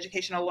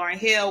Miseducational Lauryn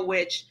Hill,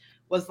 which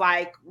was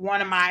like one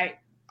of my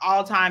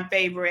all-time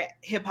favorite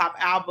hip-hop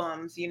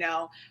albums,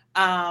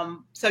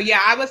 so yeah,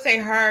 I would say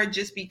her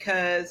just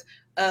because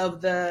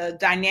of the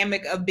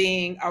dynamic of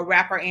being a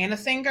rapper and a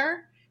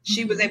singer.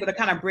 She was able to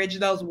kind of bridge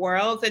those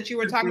worlds that you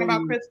were talking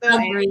about,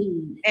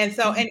 Krista. And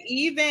so, and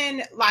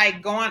even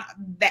like going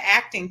the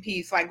acting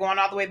piece, like going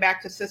all the way back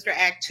to Sister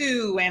Act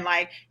 2 and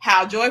like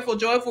how Joyful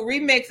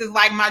Remix is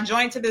like my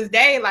joint to this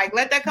day. Like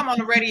let that come on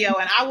the radio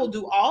and I will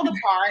do all the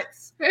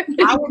parts.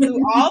 I will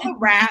do all the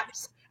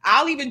raps.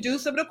 I'll even do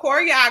some of the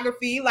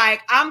choreography.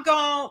 Like I'm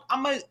going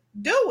to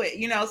do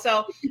it,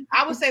 So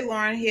I would say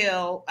Lauryn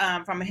Hill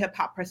from a hip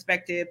hop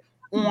perspective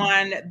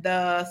on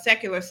the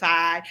secular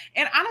side.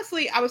 And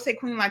honestly, I would say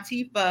Queen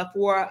Latifah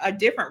for a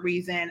different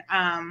reason.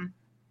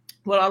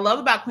 What I love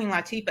about Queen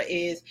Latifah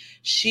is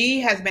she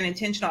has been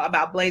intentional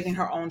about blazing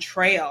her own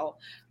trail.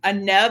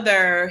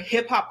 Another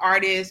hip hop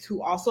artist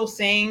who also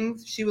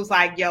sings, she was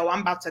like, yo,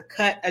 I'm about to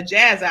cut a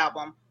jazz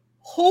album.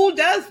 Who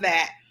does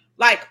that?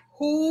 Like,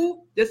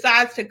 who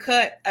decides to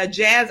cut a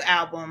jazz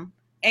album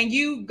and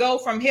you go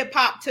from hip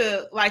hop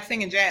to like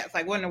singing jazz?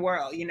 Like what in the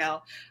world,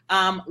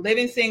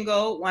 Living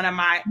Single, one of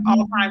my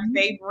all-time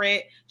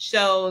favorite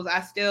shows.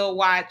 I still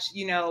watch,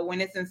 when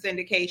it's in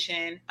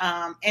syndication.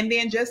 And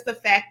then just the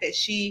fact that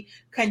she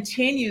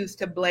continues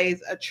to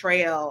blaze a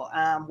trail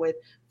with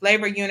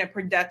Flavor Unit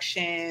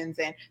Productions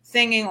and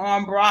singing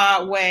on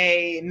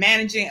Broadway,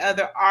 managing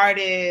other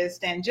artists,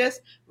 and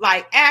just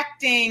like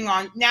acting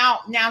on now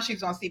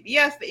she's on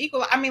CBS, The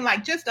Equal. I mean,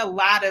 like just a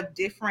lot of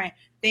different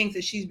things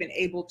that she's been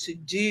able to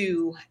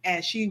do.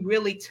 And she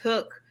really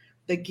took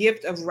the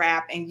gift of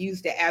rap and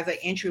used it as an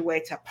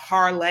entryway to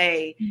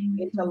parlay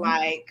into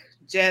like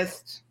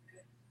just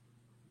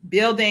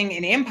building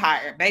an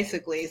empire,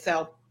 basically.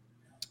 So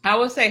I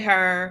would say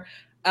her.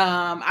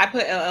 I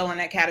put LL in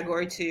that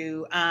category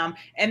too.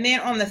 And then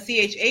on the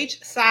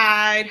CHH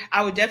side,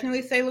 I would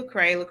definitely say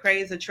Lecrae.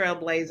 Lecrae is a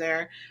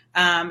trailblazer.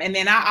 And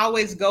then I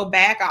always go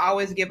back. I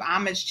always give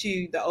homage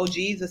to the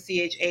OGs of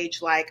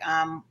CHH, like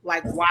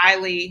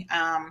Wiley.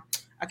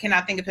 I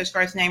cannot think of his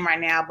first name right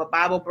now, but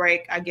Bible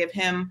Break. I give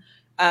him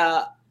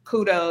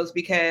kudos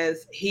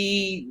because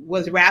he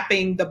was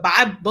rapping the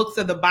books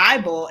of the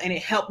Bible, and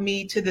it helped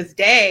me to this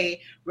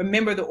day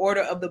remember the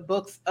order of the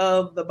books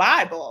of the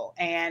Bible.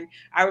 And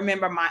I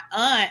remember my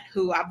aunt,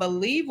 who I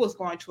believe was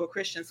going to a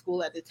Christian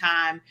school at the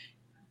time,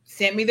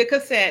 sent me the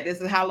cassette.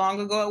 This is how long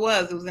ago it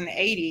was. It was in the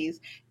 80s.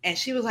 And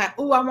she was like,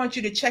 "Oh, I want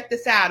you to check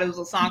this out." It was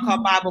a song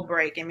called Bible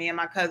Break. And me and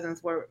my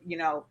cousins were,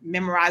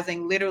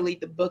 memorizing literally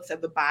the books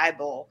of the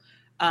Bible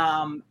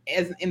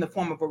as in the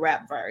form of a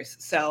rap verse.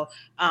 So,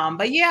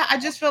 but yeah, I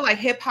just feel like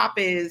hip hop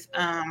is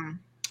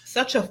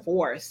such a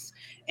force.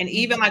 And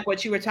even like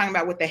what you were talking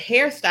about with the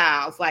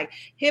hairstyles, like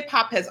hip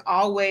hop has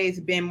always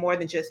been more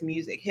than just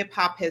music. Hip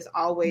hop has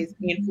always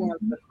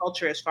influenced the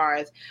culture as far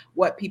as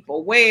what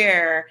people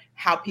wear,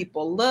 how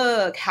people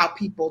look, how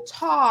people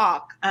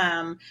talk,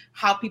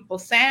 how people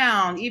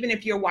sound. Even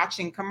if you're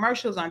watching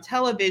commercials on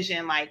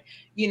television,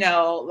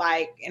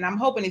 and I'm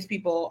hoping these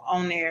people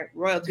own their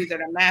royalties or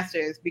their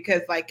masters,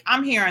 because like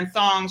I'm hearing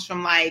songs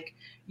from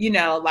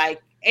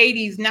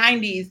 80s,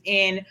 90s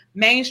in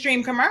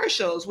mainstream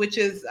commercials, which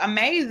is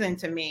amazing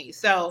to me.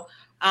 So,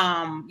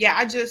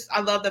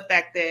 I love the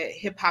fact that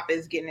hip hop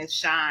is getting its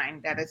shine,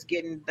 that it's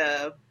getting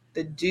the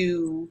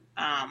due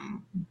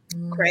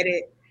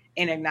credit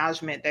and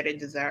acknowledgement that it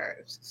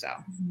deserves. So,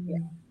 yeah.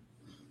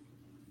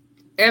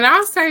 And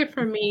I'll say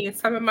for me,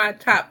 some of my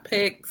top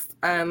picks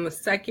on the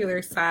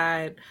secular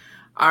side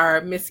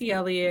are Missy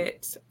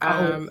Elliott.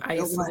 I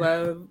used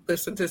to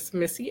listen to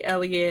Missy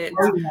Elliott.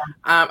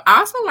 I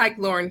also like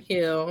Lauryn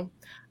Hill.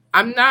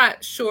 I'm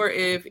not sure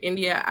if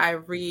India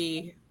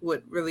Arie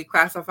would really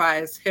classify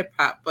as hip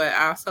hop, but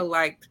I also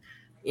liked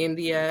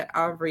India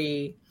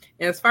Arie.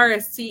 And as far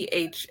as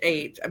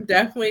CHH, I'm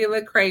definitely a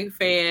Lecrae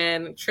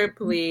fan,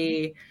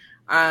 Tripoli.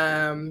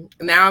 Now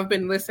I've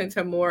been listening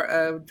to more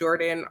of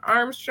Jordan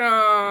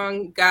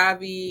Armstrong,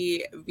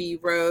 Gavi, V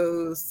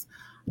Rose.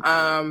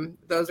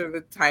 Those are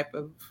the type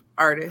of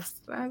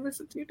artists that I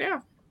listen to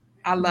now.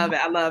 I love it.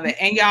 I love it.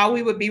 And y'all,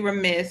 we would be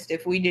remiss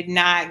if we did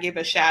not give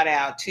a shout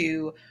out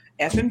to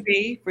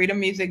FMG, Freedom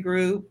Music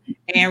Group,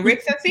 and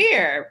Rick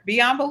Sincere,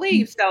 Beyond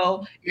Belief.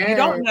 So if you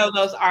don't know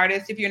those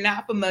artists, if you're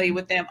not familiar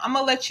with them, I'm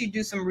going to let you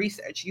do some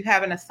research. You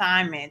have an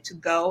assignment to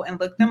go and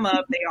look them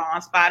up. They are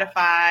on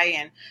Spotify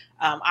and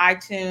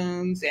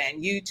iTunes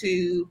and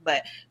YouTube,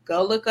 but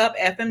go look up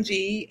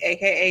FMG,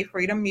 aka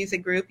Freedom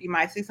Music Group. You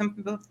might see some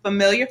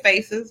familiar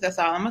faces. That's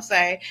all I'm gonna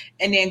say.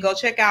 And then go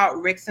check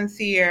out Rick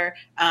Sincere,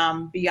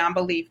 Beyond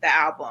Belief, the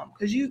album,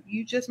 because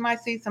you just might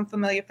see some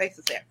familiar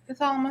faces there.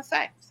 That's all I'm gonna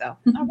say. So,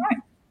 all right.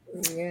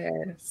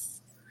 Yes.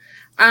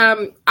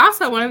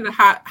 Also, one of the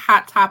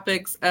hot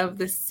topics of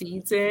the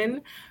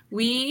season,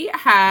 we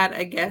had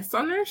a guest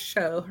on our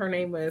show. Her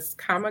name was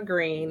Kama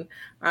Green,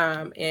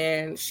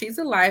 and she's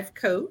a life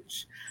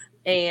coach.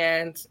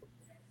 And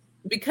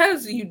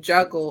because you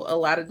juggle a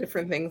lot of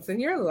different things in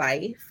your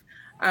life,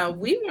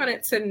 we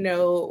wanted to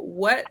know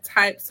what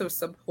types of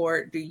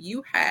support do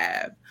you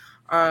have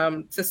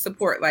to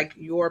support like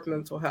your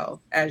mental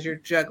health as you're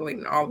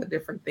juggling all the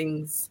different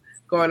things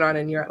going on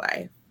in your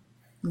life.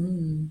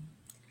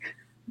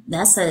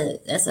 That's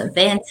a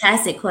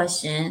fantastic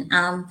question.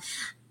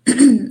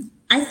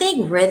 I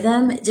think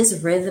rhythm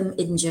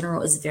in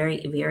general is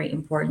very, very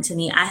important to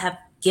me. I have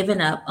given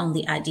up on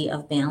the idea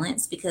of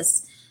balance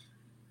because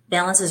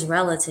balance is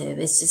relative.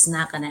 It's just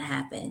not going to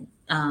happen.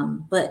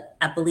 But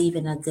I believe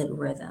in a good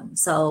rhythm.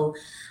 So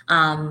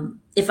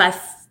if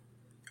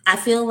I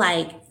feel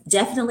like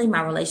definitely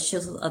my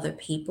relationships with other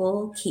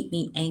people keep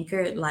me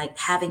anchored, like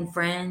having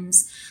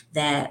friends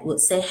that would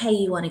say, "Hey,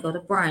 you want to go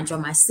to brunch?" Or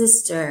my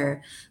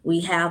sister,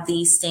 we have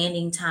these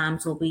standing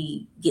times where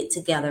we get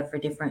together for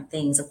different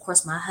things. Of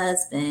course, my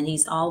husband,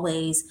 he's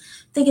always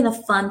thinking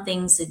of fun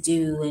things to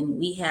do. And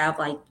we have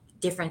like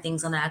different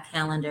things on our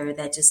calendar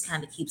that just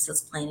kind of keeps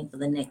us planning for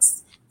the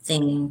next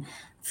thing.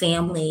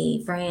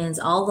 Family, friends,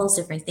 all those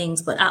different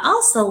things. But I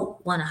also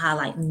want to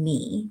highlight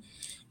me.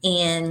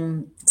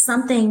 And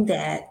something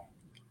that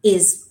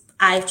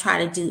I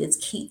try to do is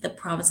keep the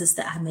promises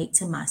that I make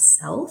to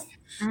myself.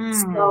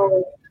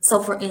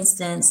 So for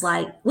instance,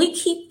 like we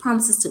keep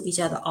promises to each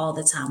other all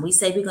the time. We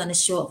say we're going to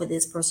show up for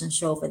this person,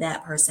 show up for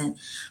that person.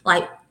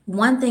 Like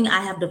one thing I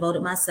have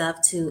devoted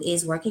myself to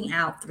is working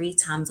out 3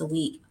 times a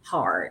week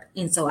hard.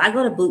 And so I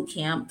go to boot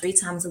camp 3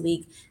 times a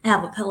week. I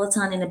have a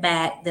Peloton in the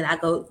back that I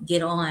go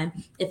get on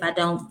if I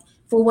don't,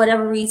 for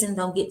whatever reason,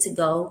 don't get to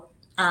go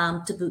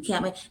to boot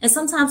camp. And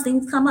sometimes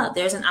things come up.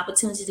 There's an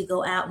opportunity to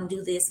go out and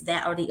do this,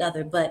 that, or the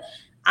other. But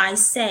I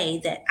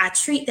say that I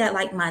treat that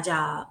like my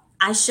job.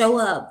 I show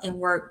up and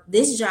work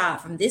this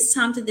job from this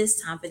time to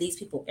this time for these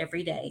people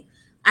every day.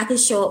 I can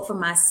show up for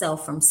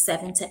myself from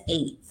 7 to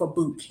 8 for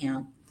boot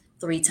camp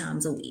 3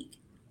 times a week,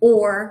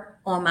 or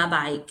on my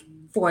bike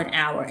for an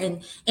hour.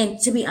 And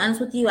to be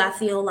honest with you, I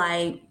feel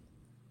like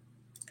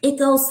it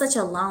goes such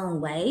a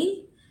long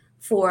way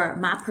for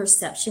my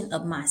perception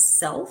of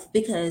myself,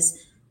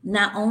 because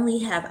not only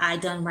have I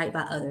done right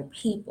by other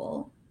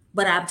people,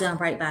 but I've done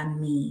right by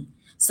me.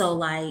 So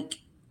like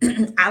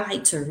I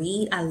like to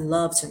read. I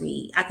love to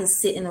read. I could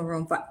sit in a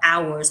room for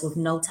hours with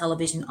no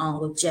television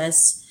on, with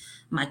just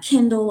my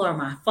Kindle or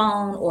my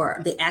phone or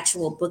the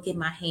actual book in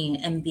my hand,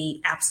 and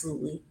be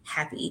absolutely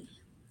happy.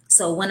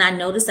 So when I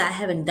notice I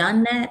haven't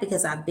done that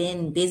because I've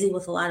been busy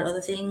with a lot of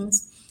other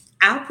things,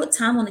 I'll put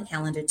time on the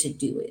calendar to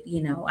do it.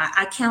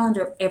 I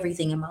calendar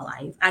everything in my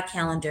life. I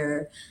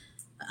calendar,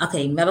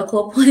 okay,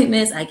 medical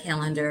appointments. I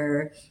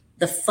calendar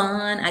the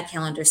fun. I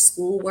calendar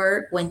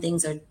schoolwork when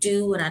things are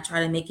due, and I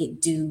try to make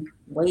it due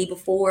way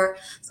before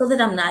so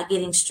that I'm not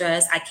getting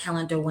stressed. I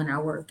calendar when I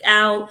work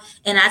out,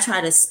 and I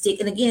try to stick.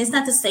 And again, it's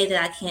not to say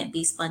that I can't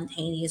be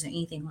spontaneous or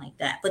anything like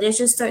that, but there's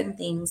just certain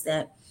things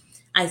that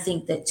I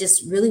think that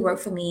just really work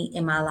for me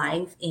in my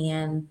life,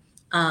 and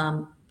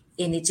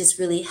it just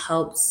really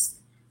helps,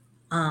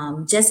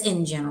 just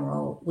in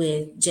general,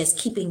 with just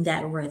keeping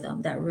that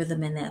rhythm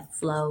and that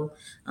flow,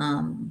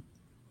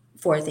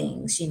 for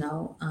things,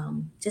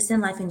 just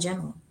in life in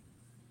general.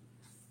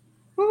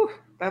 Whew,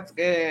 that's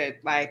good.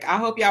 Like, I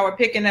hope y'all were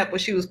picking up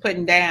what she was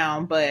putting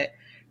down, but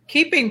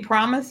keeping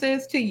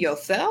promises to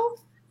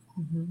yourself,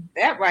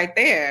 that right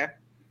there,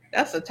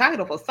 that's a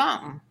title for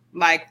something.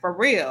 Like, for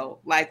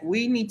real. Like,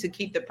 we need to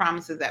keep the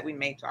promises that we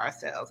make to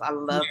ourselves. I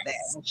love that.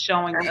 And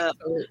showing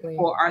Absolutely. up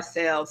for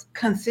ourselves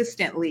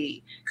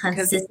consistently.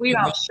 Because if we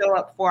don't show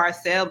up for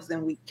ourselves,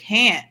 then we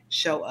can't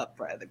show up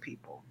for other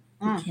people.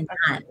 We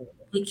cannot.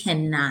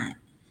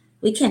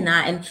 We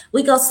cannot. And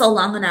we go so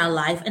long in our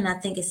life. And I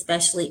think,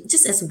 especially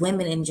just as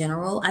women in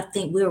general, I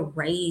think we're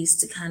raised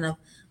to kind of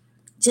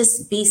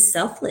just be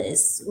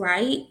selfless,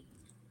 right?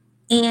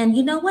 And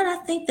you know what? I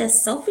think that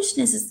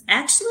selfishness is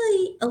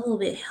actually a little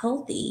bit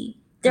healthy.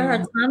 There are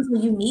times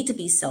when you need to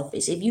be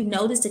selfish. If you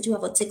notice that you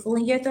have a tickle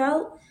in your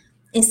throat,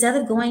 instead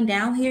of going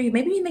down here,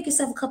 maybe you make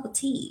yourself a cup of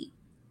tea,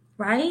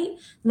 right?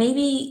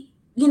 Maybe,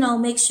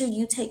 make sure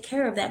you take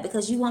care of that,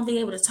 because you won't be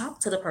able to talk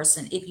to the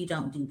person if you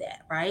don't do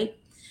that, right?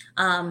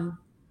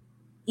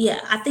 Yeah,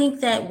 I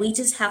think that we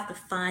just have to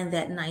find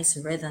that nice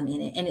rhythm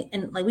in it.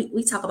 And like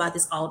we talk about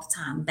this all the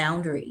time,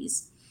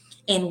 boundaries.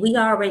 And we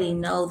already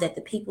know that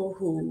the people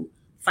who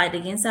fight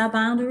against our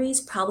boundaries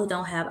probably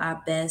don't have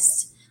our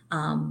best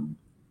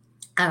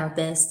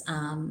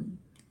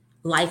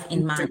life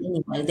in mind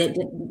anyway.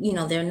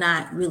 They're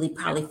not really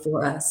probably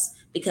for us,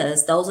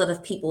 because those are the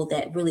people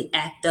that really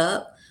act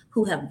up,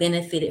 who have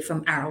benefited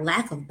from our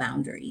lack of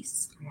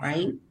boundaries,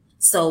 right?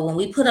 So when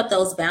we put up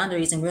those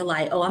boundaries and we're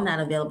like, oh, I'm not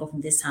available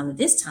from this time to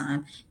this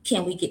time,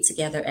 can we get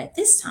together at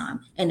this time?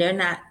 And they're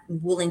not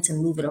willing to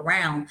move it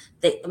around.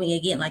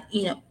 Again, like,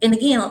 and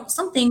again,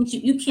 some things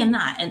you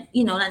cannot, and,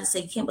 not to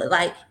say you can't, but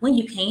like when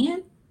you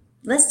can,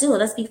 let's do it.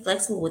 Let's be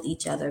flexible with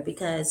each other,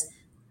 because,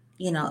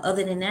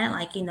 other than that,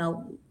 like,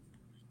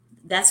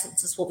 that's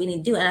just what we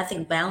need to do. And I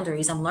think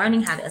boundaries, I'm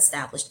learning how to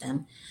establish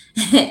them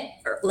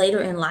later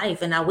in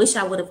life. And I wish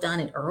I would have done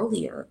it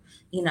earlier.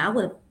 I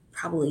would have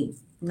probably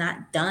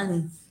not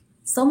done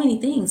so many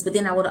things, but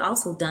then I would have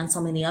also done so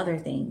many other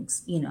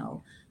things,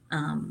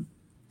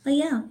 But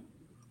yeah,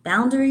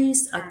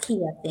 boundaries are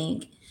key, I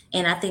think.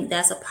 And I think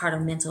that's a part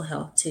of mental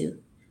health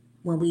too.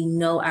 When we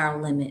know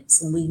our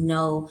limits, when we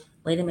know,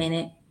 wait a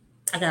minute,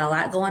 I got a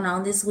lot going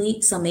on this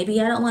week, so maybe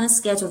I don't want to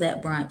schedule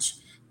that brunch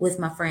with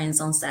my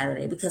friends on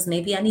Saturday, because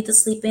maybe I need to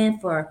sleep in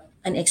for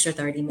an extra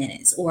 30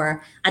 minutes,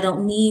 or I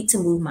don't need to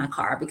move my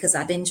car because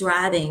I've been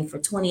driving for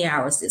 20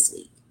 hours this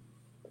week.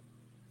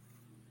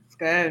 It's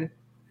good.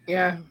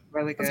 Yeah.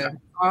 Really good. Those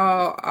are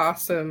all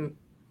awesome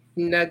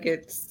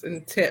nuggets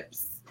and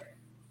tips.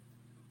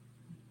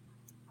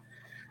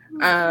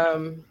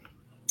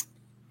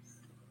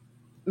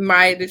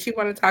 Maya, did you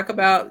want to talk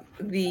about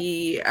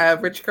the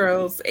Rich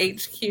Girls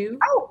HQ?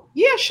 Oh,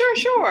 yeah,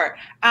 sure.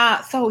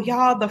 So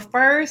y'all, the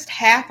first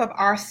half of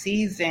our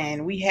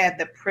season, we had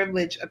the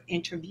privilege of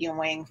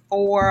interviewing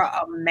 4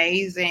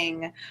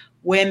 amazing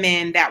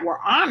women that were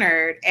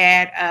honored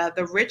at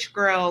the Rich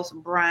Girls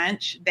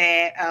brunch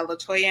that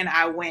Latoya and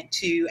I went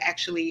to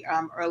actually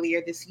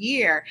earlier this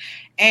year.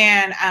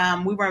 And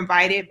we were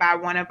invited by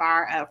one of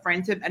our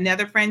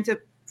another friend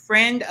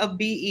of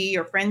BE,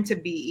 or friend to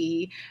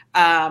BE.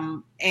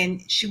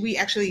 And we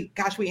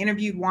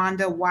interviewed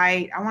Wanda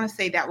White. I want to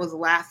say that was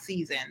last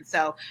season.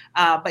 So,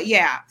 but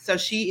yeah, so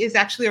she is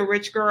actually a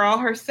rich girl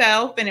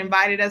herself and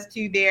invited us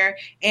to their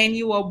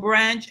annual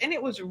brunch. And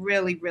it was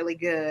really, really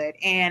good.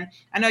 And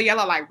I know y'all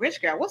are like,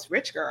 Rich Girl, what's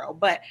Rich Girl?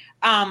 But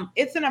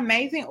it's an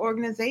amazing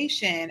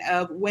organization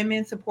of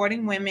women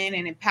supporting women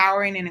and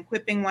empowering and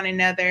equipping one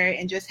another,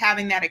 and just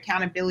having that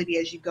accountability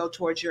as you go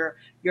towards your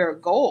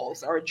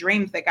goals or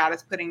dreams that God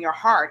has put in your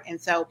heart. And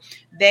so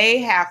they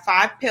have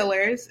 5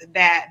 pillars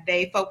that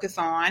they focus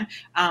on: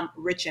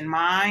 rich in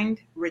mind,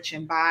 rich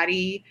in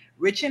body,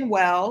 rich in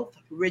wealth,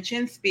 rich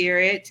in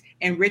spirit,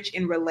 and rich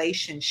in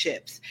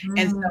relationships.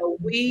 And so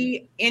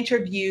we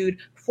interviewed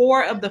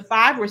 4 of the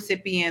 5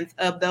 recipients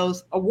of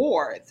those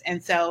awards.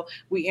 And so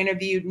we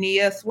interviewed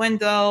Nia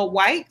Swindle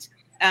White,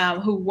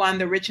 who won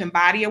the Rich and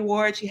Body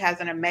Award. She has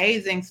an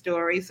amazing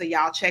story. So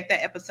y'all check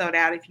that episode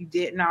out if you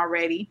didn't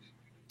already.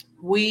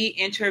 We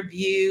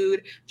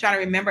interviewed, trying to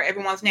remember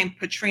everyone's name,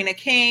 Patrina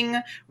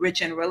King,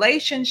 Rich in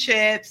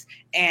Relationships,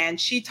 and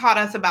she taught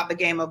us about the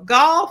game of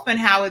golf and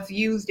how it's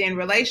used in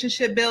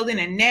relationship building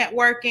and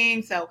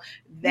networking. So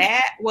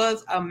that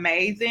was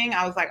amazing.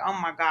 I was like, oh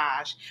my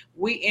gosh.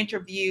 We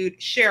interviewed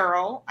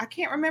Cheryl. I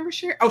can't remember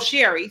Sherry. Oh,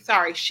 Sherry.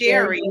 Sorry,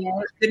 Sherry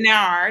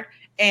Denard.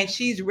 And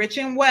she's rich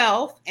in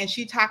wealth. And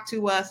she talked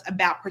to us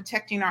about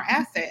protecting our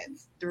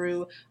assets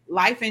through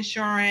life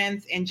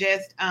insurance and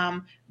just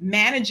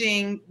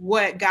managing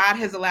what God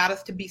has allowed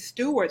us to be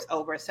stewards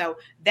over. So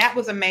that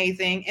was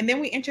amazing. And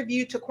then we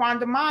interviewed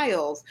Taquanda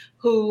Miles,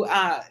 who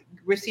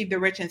received the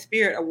Rich in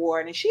Spirit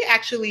Award. And she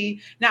actually,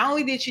 not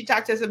only did she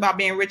talk to us about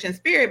being rich in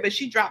spirit, but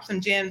she dropped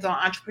some gems on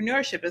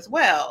entrepreneurship as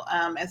well.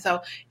 And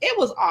so it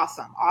was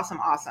awesome, awesome,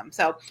 awesome.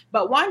 So,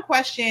 but one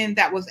question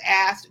that was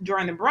asked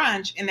during the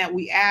brunch and that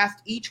we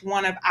asked each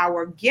one of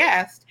our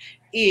guests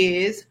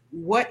is,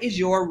 what is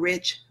your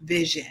rich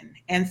vision?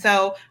 And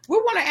so we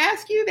want to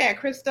ask you that,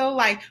 Crystal,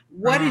 like,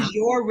 what is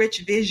your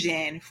rich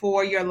vision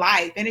for your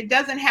life? And it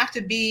doesn't have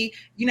to be,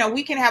 you know,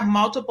 we can have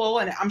multiple,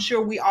 and I'm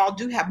sure we all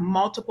do have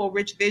multiple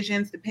rich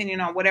visions depending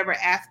on whatever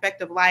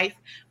aspect of life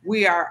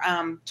we are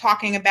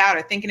talking about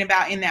or thinking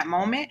about in that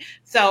moment.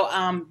 So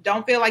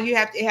don't feel like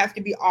it has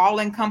to be all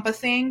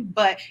encompassing,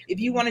 but if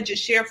you want to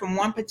just share from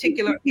one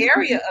particular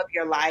area of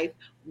your life,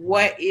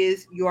 what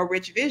is your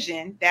rich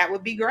vision, that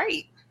would be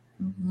great.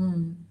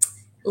 Mm-hmm.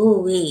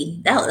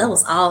 Ooh, that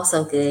was all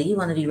so good. You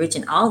want to be rich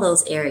in all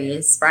those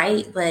areas,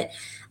 right? But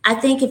I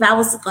think if I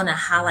was going to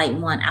highlight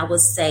one, I would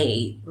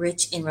say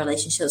rich in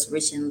relationships,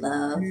 rich in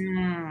love.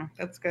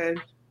 That's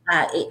good.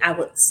 I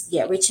would,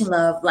 rich in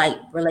love, like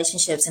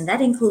relationships, and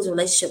that includes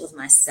relationship with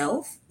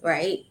myself,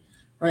 right?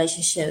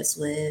 Relationships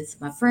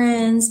with my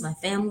friends, my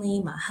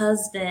family, my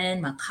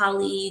husband, my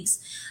colleagues,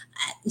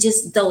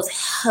 just those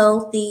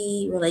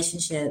healthy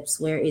relationships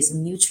where it's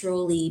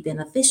mutually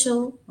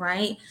beneficial,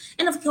 right?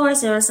 And of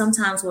course, there are some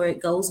times where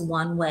it goes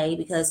one way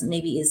because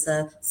maybe it's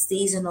a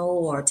seasonal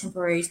or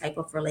temporary type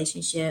of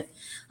relationship.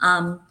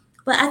 But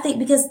I think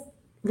because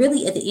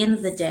really at the end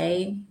of the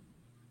day,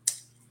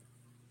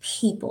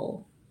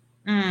 people.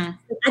 I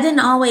didn't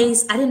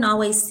always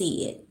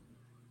see it,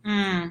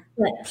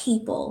 but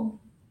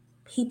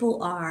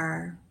people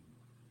are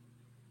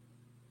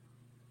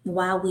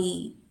why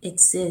we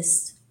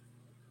exist.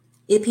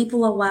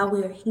 People are why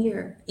we're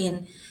here,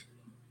 and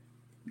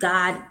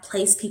God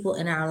placed people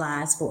in our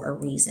lives for a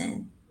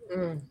reason.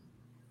 And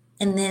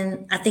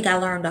then I think I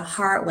learned the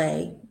hard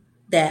way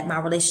that my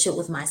relationship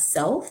with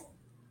myself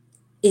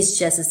is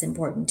just as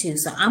important too.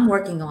 So I'm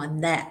working on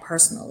that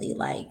personally,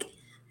 like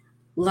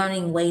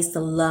learning ways to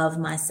love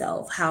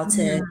myself, how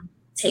to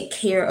take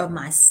care of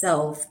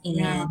myself,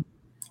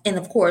 and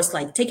of course,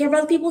 like take care of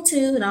other people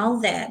too, and all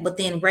of that. But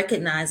then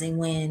recognizing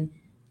when,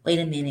 wait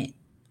a minute,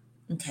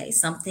 okay,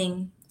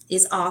 something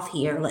is off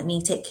here. Let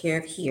me take care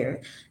of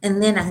here,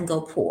 and then I can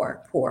go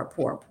pour,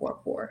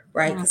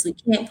 right? Because we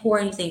can't pour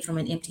anything from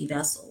an empty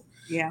vessel.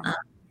 Yeah.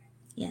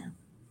 Yeah.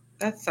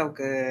 That's so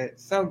good.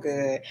 So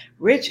good.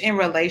 Rich in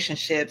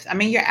relationships. I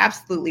mean, you're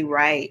absolutely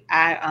right.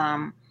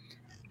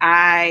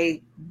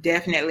 I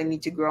definitely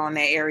need to grow in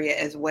that area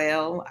as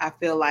well. I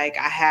feel like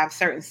I have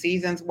certain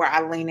seasons where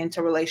I lean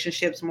into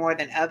relationships more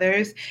than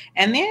others.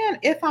 And then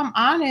if I'm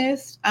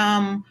honest,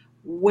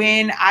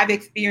 when I've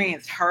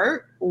experienced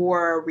hurt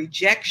or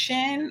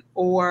rejection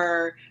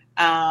or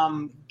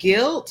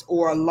guilt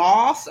or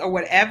loss or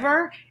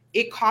whatever,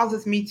 it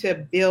causes me to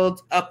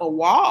build up a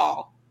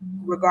wall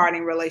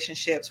regarding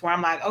relationships where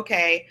I'm like,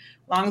 okay,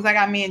 as long as I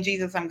got me and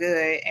Jesus, I'm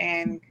good.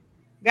 And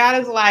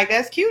God is like,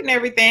 that's cute and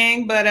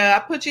everything, but I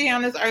put you here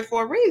on this earth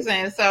for a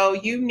reason. So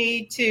you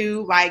need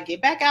to like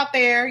get back out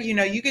there. You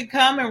know, you could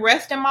come and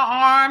rest in my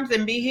arms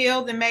and be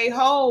healed and made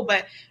whole,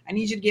 but I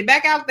need you to get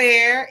back out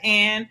there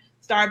and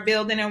start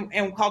building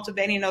and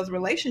cultivating those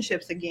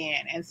relationships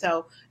again. And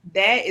so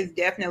that is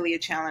definitely a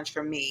challenge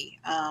for me.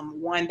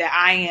 One that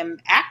I am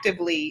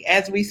actively,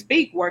 as we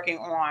speak, working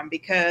on,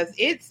 because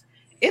it's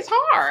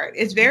hard.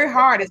 It's very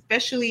hard,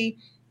 especially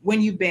when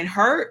you've been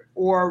hurt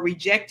or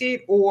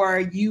rejected, or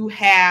you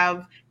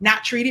have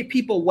not treated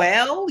people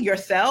well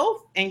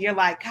yourself, and you're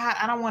like, God,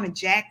 I don't want to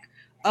jack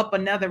up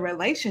another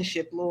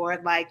relationship,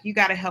 Lord. Like, you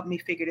got to help me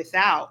figure this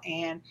out.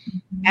 And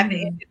at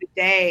the end of the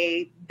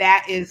day,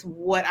 that is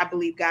what I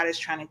believe God is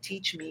trying to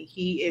teach me.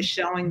 He is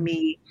showing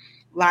me,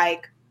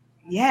 like,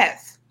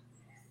 yes,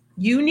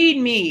 you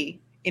need me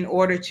in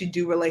order to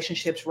do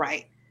relationships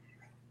right.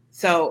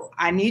 So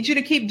I need you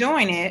to keep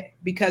doing it,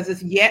 because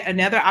it's yet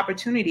another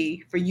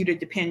opportunity for you to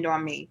depend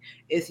on me.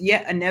 It's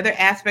yet another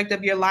aspect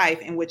of your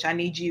life in which I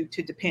need you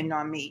to depend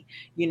on me.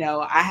 You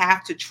know, I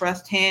have to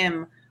trust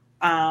him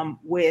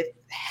with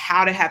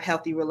how to have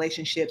healthy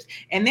relationships.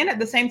 And then at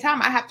the same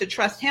time, I have to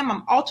trust him.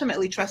 I'm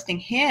ultimately trusting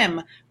him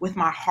with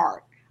my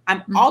heart.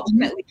 I'm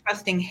ultimately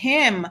trusting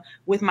him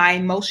with my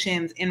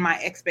emotions and my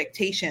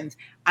expectations.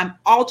 I'm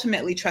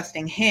ultimately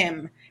trusting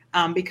him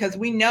because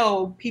we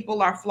know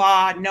people are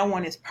flawed. No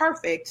one is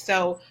perfect.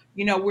 So,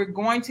 we're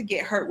going to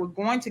get hurt. We're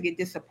going to get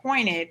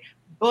disappointed.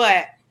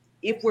 But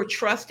if we're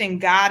trusting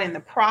God in the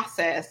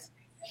process,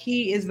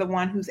 he is the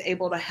one who's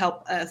able to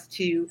help us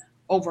to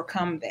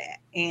overcome that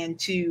and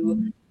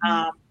to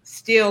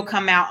still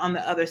come out on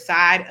the other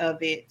side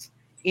of it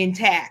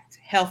intact,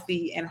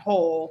 healthy, and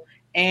whole.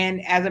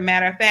 And as a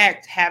matter of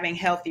fact, having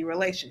healthy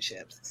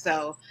relationships.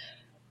 So,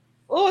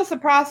 it's a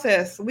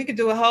process. We could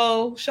do a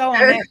whole show on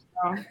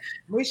that.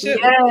 We should.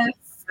 Yes.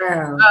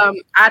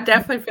 I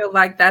definitely feel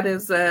like that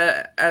is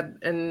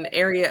an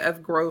area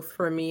of growth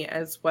for me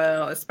as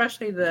well,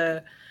 especially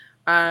the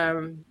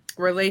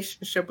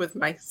relationship with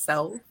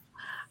myself.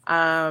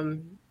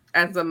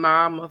 As a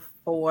mom of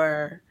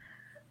 4,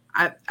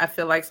 I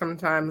feel like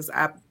sometimes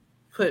I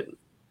put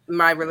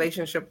my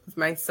relationship with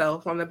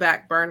myself on the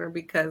back burner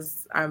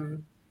because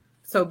I'm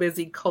so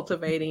busy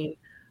cultivating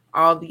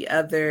all the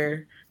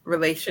other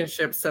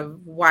relationships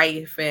of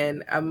wife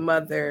and a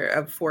mother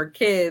of 4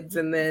 kids,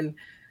 and then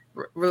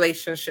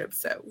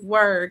relationships at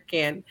work.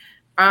 And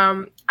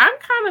I'm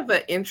kind of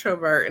an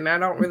introvert and I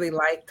don't really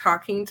like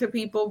talking to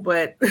people,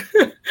 but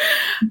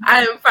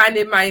I am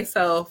finding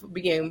myself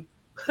being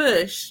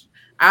pushed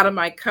out of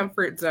my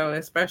comfort zone,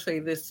 especially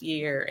this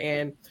year,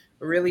 and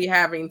really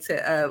having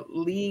to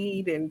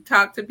lead and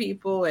talk to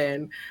people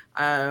and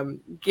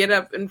get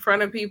up in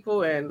front of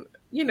people and,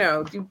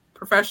 do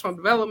professional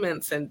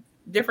developments and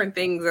different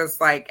things that's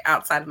like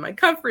outside of my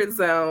comfort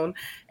zone,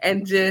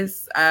 and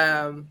just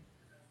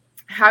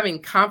having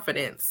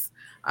confidence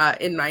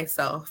in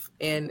myself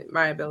and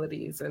my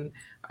abilities. And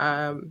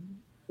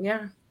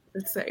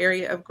it's an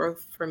area of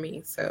growth for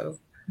me. So,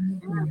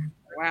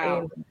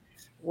 wow.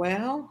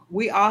 Well,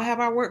 we all have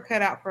our work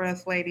cut out for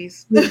us,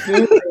 ladies. We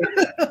can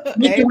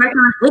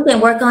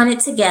work on it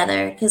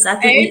together, because I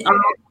think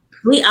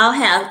we all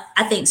have,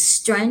 I think,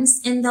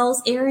 strengths in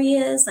those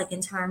areas, like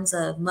in terms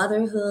of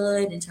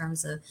motherhood, in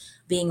terms of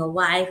being a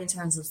wife, in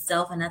terms of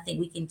self. And I think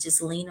we can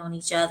just lean on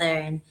each other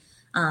and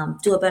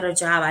do a better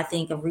job, I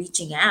think, of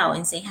reaching out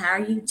and saying, how are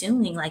you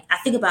doing? Like, I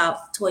think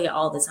about Toya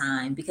all the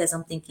time because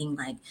I'm thinking,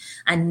 like,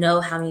 I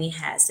know how many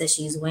hats that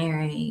she's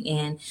wearing.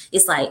 And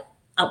it's like,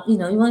 you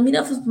want to meet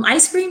up for some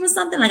ice cream or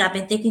something? Like, I've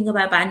been thinking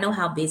about it, but I know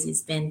how busy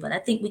it's been. But I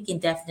think we can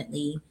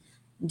definitely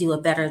do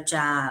a better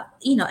job,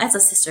 as a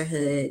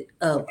sisterhood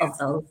of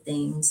those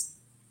things.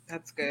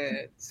 That's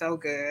good. So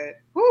good.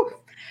 Whew.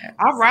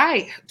 All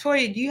right.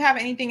 Toya, do you have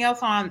anything else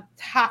on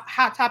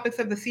hot topics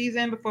of the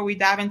season before we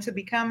dive into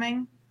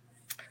becoming?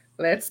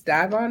 Let's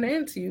dive on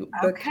into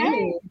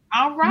Becoming.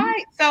 All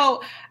right.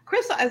 So,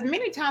 Crystal, as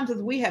many times as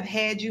we have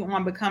had you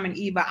on Becoming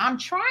Eva, I'm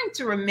trying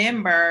to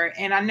remember,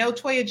 and I know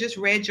Toya just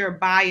read your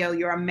bio,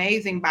 your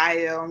amazing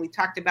bio, and we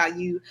talked about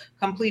you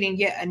completing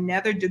yet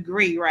another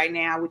degree right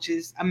now, which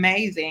is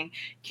amazing.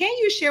 Can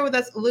you share with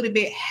us a little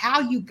bit how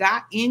you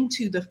got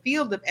into the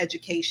field of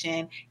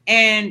education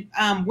and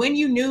when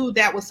you knew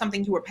that was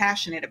something you were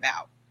passionate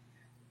about?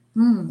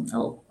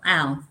 Oh,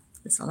 wow.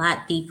 It's a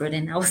lot deeper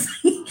than I was.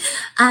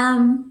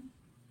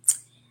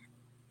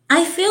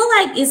 I feel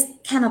like it's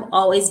kind of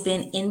always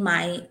been in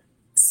my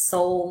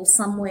soul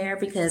somewhere,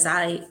 because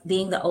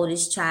being the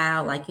oldest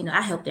child, like,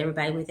 I helped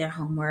everybody with their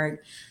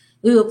homework.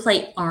 We would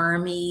play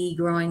Army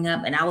growing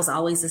up, and I was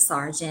always a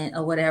sergeant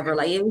or whatever.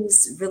 Like, it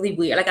was really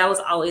weird. Like, I was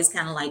always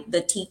kind of like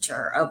the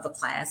teacher of the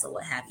class or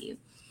what have you.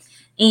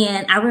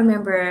 And I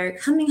remember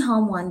coming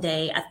home one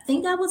day, I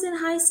think I was in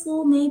high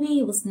school, maybe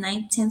it was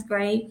 9th, 10th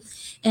grade.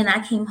 And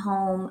I came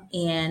home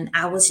and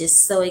I was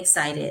just so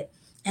excited.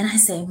 And I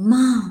said,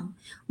 Mom,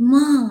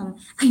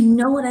 I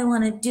know what I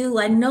want to do.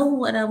 I know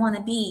what I want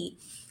to be.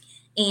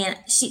 And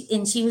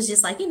she was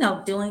just like,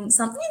 doing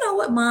something,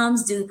 what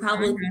moms do,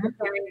 probably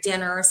preparing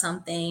dinner or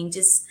something.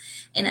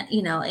 And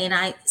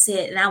I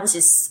said, and I was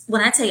just,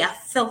 when I tell you, I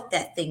felt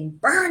that thing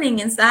burning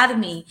inside of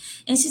me.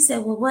 And she said,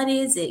 well, what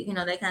is it?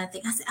 That kind of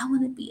thing. I said, I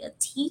want to be a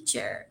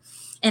teacher.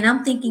 And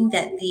I'm thinking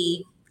that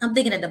the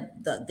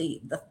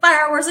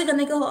fireworks are going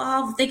to go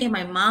off, thinking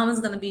my mom is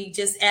going to be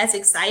just as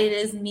excited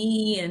as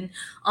me and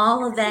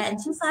all of that.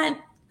 And she's like,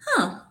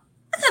 I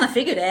kind of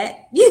figured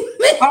that.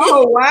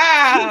 Oh,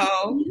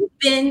 wow.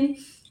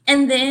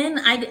 And then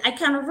I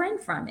kind of ran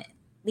from it,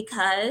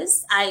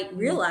 because I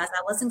realized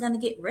I wasn't going to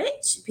get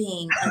rich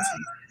being a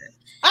teacher.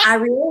 I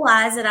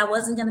realized that I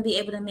wasn't going to be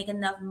able to make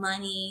enough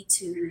money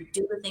to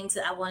do the things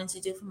that I wanted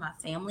to do for my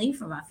family,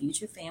 for my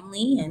future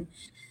family. And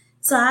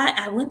so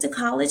I went to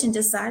college and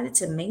decided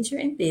to major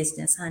in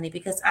business, honey,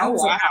 because I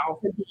was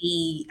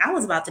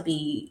about to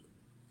be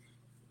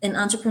an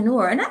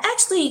entrepreneur. And I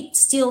actually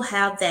still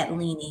have that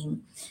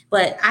leaning,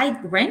 but I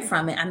ran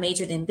from it. I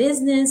majored in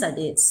business. I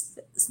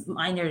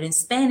minored in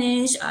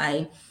Spanish.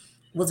 I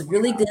was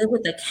really good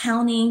with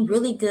accounting,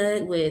 really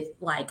good with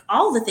like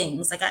all the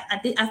things. Like I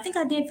think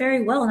I did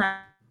very well. And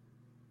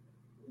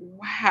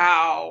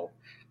wow.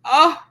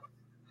 Oh,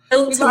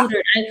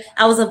 tutored.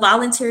 I was a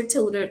volunteer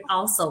tutor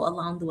also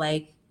along the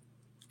way.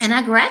 And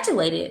I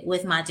graduated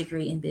with my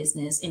degree in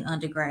business in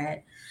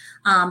undergrad.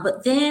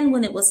 But then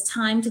when it was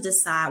time to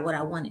decide what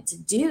I wanted to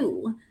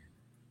do,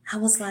 I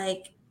was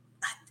like,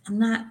 I'm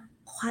not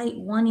quite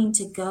wanting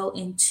to go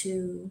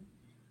into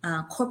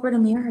corporate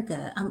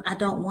America. I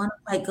don't want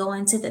to like go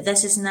into that.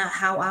 That's just not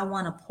how I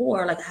want to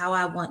pour, like how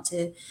I want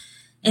to.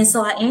 And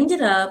so I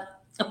ended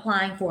up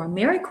applying for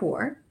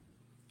AmeriCorps.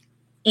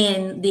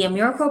 And the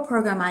AmeriCorps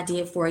program I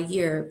did for a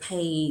year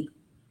paid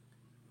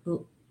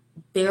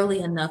barely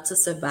enough to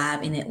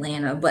survive in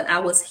Atlanta, but I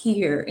was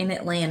here in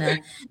Atlanta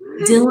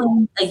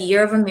doing a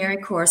year of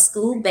AmeriCorps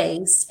school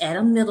based at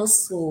a middle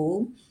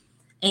school.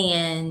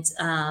 And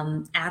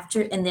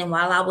and then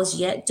while I was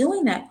yet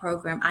doing that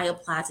program, I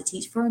applied to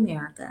Teach for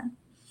America.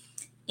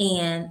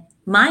 And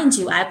mind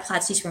you, I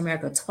applied to Teach for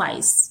America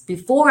twice.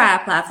 Before I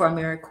applied for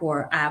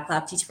AmeriCorps, I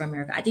applied to Teach for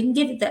America. I didn't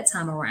get it that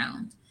time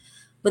around.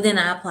 But then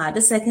I applied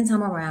the second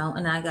time around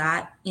and I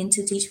got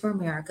into Teach for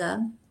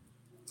America.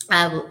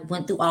 I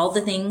went through all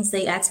the things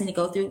they asked me to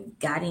go through,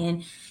 got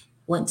in,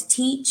 went to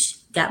teach,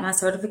 got my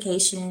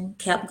certification,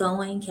 kept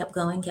going, kept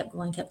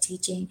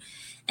teaching.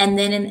 And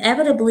then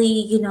inevitably,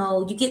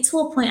 you get to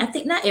a point, I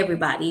think not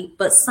everybody,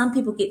 but some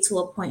people get to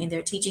a point in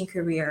their teaching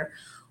career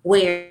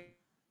where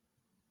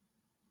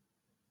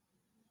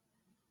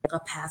the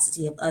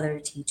capacity of other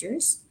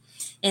teachers.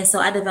 And so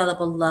I developed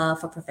a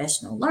love for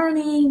professional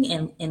learning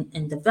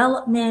and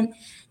development.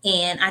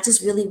 And I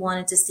just really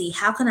wanted to see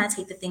how can I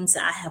take the things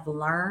that I have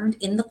learned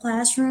in the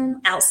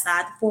classroom,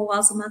 outside the four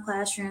walls of my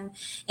classroom,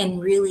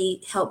 and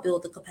really help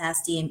build the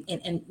capacity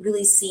and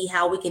really see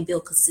how we can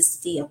build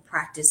consistency of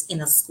practice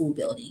in a school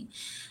building.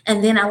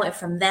 And then I went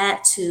from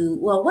that to,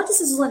 well, what does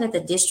this look like at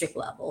the district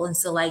level? And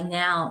so like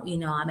now,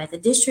 I'm at the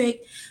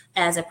district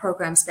as a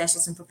program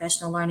specialist in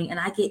professional learning, and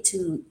I get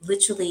to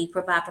literally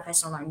provide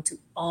professional learning to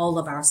all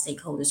of our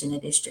stakeholders in the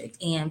district.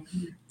 And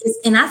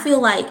I feel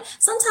like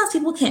sometimes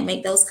people can't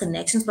make those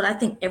connections, but I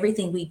think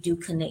everything we do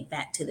connect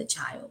back to the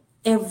child.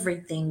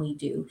 Everything we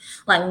do.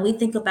 Like when we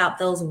think about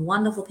those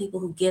wonderful people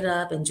who get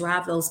up and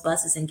drive those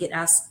buses and get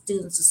our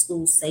students to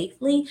school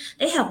safely,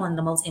 they have one of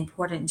the most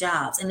important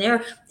jobs. And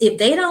if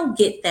they don't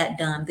get that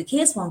done, the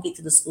kids won't get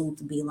to the school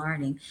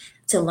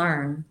to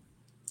learn.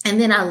 And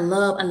then I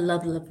love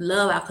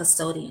our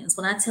custodians.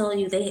 When I tell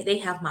you they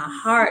have my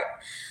heart,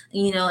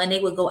 and they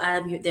would go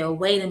out of their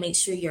way to make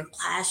sure your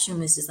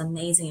classroom is just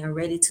amazing and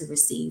ready to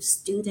receive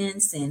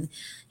students. And,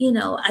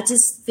 I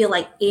just feel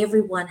like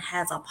everyone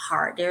has a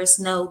part. There's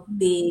no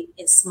big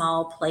and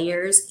small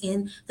players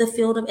in the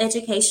field of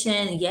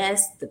education.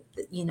 Yes, the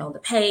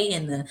pay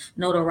and the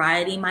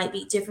notoriety might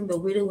be different, but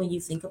really when you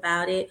think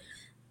about it,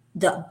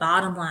 the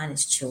bottom line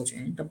is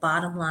children. The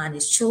bottom line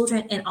is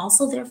children and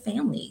also their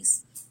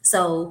families.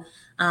 So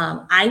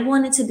I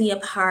wanted to be a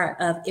part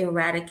of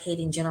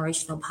eradicating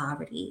generational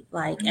poverty.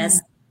 Like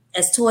as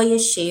Toya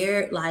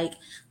shared, like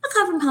I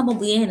come from humble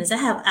beginnings.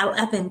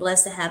 I've been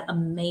blessed to have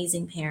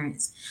amazing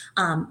parents.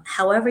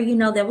 However,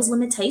 there was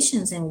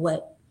limitations in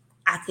what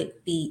I could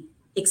be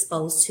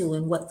exposed to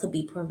and what could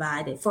be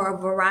provided for a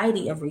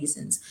variety of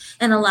reasons.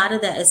 And a lot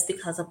of that is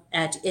because of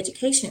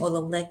education or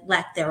the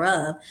lack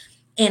thereof.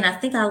 And I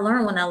think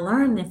when I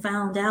learned and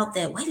found out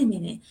that, wait a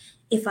minute,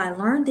 if I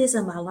learn this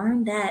and I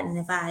learn that, and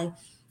if I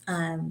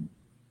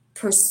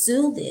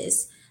pursue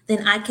this,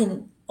 then I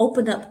can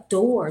open up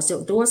doors.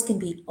 So doors can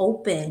be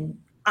open,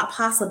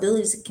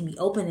 possibilities can be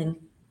open, and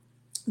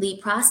the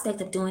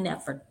prospect of doing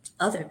that for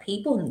other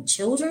people and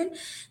children.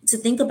 To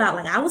think about,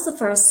 like I was the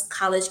first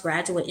college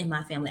graduate in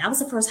my family. I was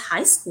the first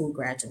high school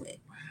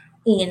graduate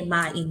in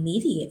my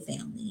immediate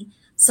family.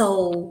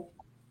 So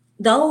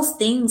those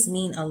things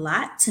mean a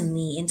lot to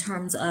me in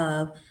terms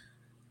of.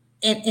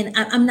 And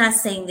I'm not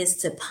saying this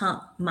to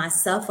pump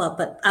myself up,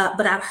 but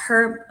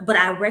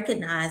I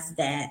recognize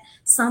that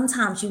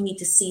sometimes you need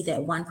to see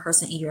that one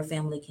person in your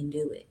family can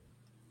do it.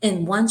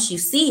 And once you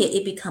see it,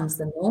 it becomes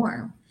the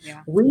norm.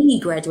 Yeah. We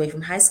graduate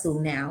from high school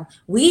now.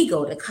 We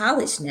go to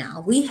college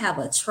now. We have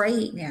a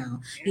trade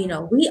now. Yeah.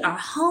 We are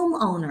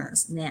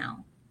homeowners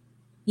now.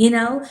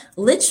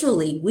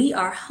 Literally, we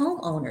are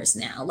homeowners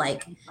now.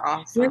 Like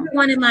awesome.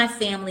 Everyone in my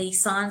family,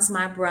 son's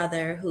my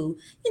brother, who,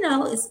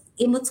 is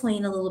in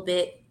between a little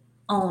bit,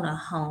 own a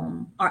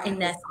home or in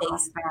that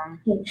space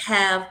and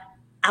have,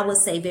 I would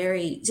say,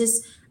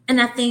 and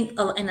I think,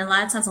 and a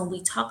lot of times when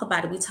we talk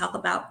about it, we talk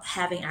about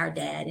having our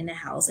dad in the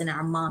house and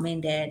our mom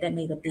and dad. That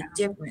made a big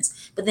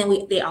difference. But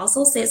then they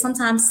also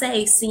sometimes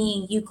say,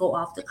 seeing you go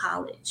off to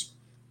college,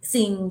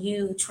 seeing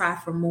you try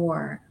for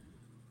more,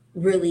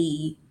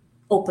 really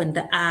opened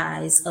the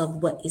eyes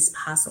of what is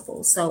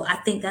possible. So I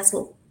think that's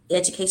what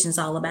education is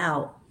all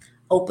about.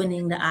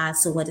 Opening the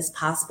eyes to what is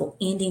possible,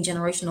 ending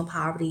generational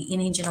poverty,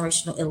 ending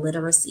generational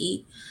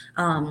illiteracy,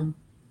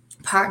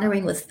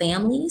 partnering with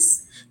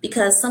families,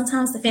 because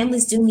sometimes the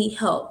families do need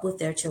help with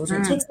their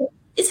children.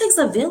 It takes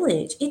a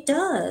village. It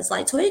does.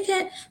 Like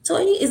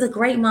Toya is a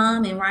great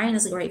mom and Ryan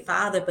is a great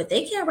father, but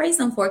they can't raise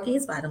them 4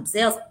 kids by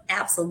themselves.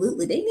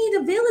 Absolutely. They need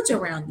a village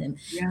around them.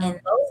 Yeah. And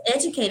those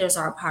educators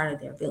are a part of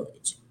their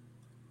village.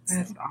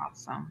 That's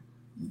awesome.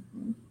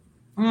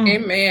 Mm-hmm.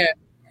 Amen.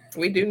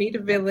 We do need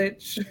a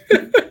village.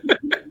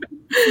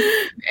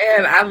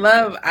 And I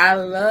love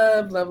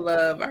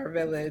our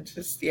village.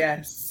 Just,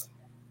 yes.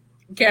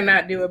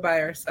 Cannot do it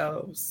by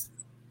ourselves.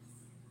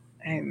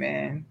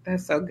 Amen.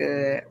 That's so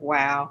good.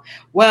 Wow.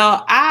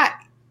 Well, I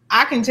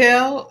can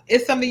tell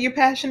it's something you're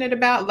passionate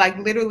about, like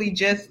literally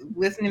just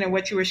listening to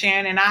what you were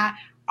sharing. And I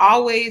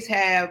always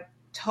have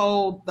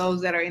told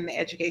those that are in the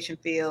education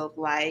field,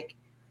 like,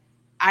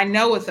 I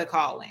know it's a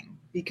calling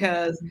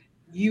because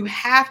you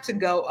have to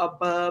go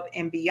above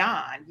and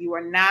beyond. You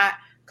are not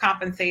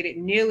compensated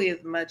nearly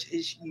as much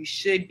as you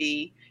should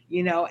be,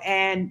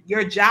 and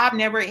your job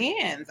never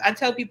ends. I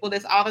tell people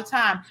this all the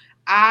time.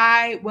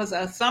 I was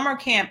a summer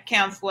camp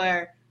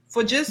counselor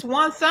for just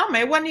one summer.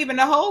 It wasn't even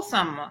the whole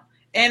summer.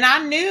 And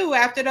I knew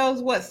after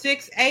those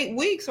 6-8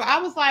 weeks, so I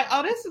was like,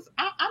 oh,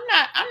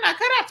 I'm not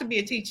cut out to be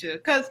a teacher,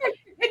 because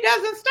it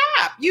doesn't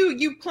stop.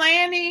 You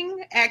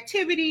planning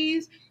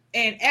activities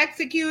and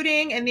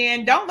executing, and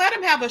then don't let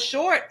them have a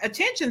short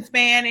attention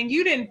span and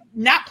you didn't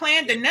not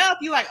planned enough.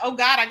 You're like, oh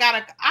God, I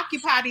gotta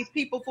occupy these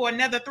people for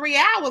another 3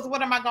 hours.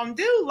 What am I gonna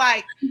do?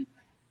 Like,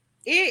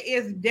 it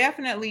is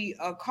definitely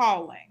a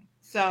calling.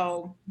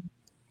 So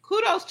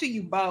kudos to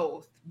you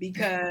both,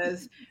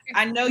 because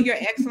I know you're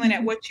excellent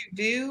at what you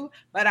do,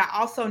 but I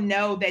also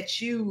know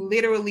that you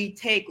literally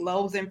take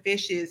loaves and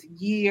fishes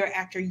year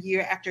after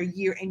year after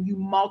year and you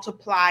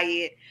multiply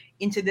it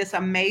into this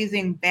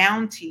amazing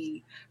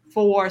bounty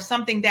for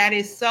something that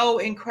is so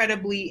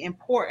incredibly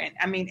important.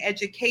 I mean,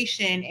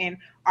 education and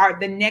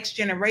the next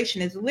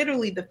generation is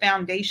literally the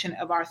foundation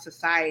of our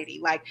society.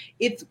 Like,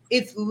 it's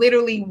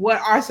literally what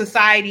our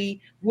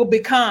society will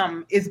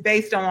become is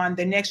based on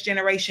the next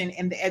generation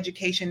and the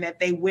education that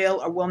they will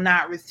or will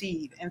not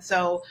receive. And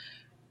so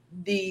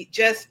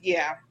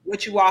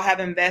what you all have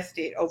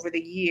invested over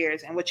the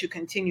years and what you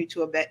continue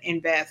to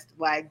invest,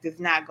 like, does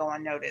not go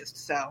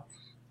unnoticed. So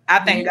I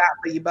thank God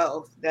for you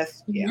both.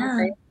 That's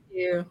Thank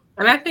you.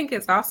 And I think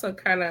it's also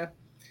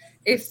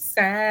it's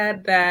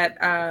sad that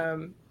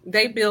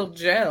they build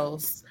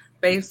jails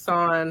based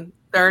on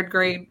third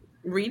grade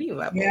reading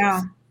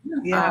levels.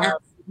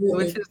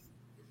 Which is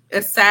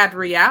a sad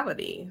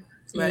reality.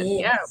 But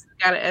we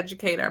got to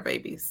educate our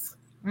babies.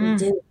 We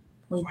do.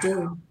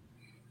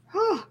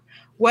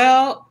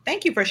 Well,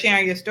 thank you for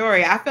sharing your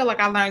story. I feel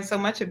like I learned so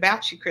much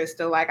about you,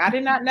 Crystal. Like, I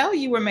did not know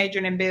you were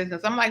majoring in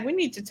business. I'm like, we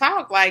need to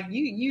talk. Like,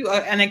 you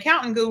are an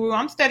accountant guru.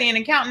 I'm studying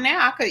accounting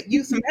now. I could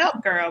use some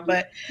help, girl.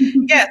 But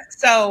yes,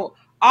 so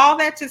all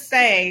that to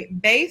say,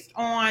 based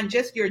on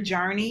just your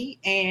journey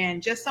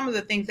and just some of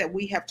the things that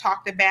we have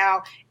talked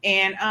about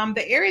and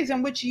the areas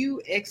in which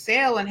you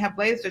excel and have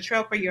blazed a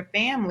trail for your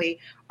family,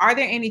 are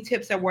there any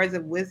tips or words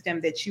of wisdom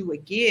that you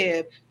would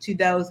give to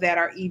those that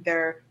are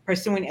either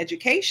pursuing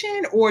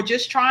education or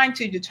just trying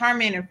to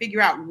determine and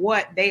figure out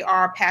what they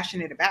are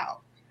passionate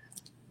about?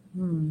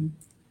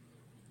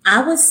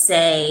 I would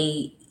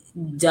say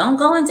don't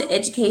go into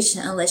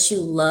education unless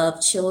you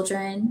love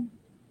children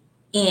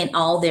in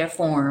all their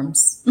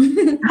forms.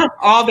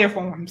 All their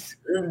forms.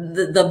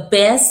 The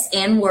best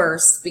and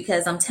worst,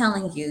 because I'm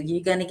telling you,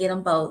 you're going to get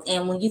them both.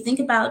 And when you think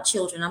about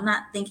children, I'm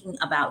not thinking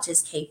about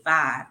just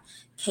K-5,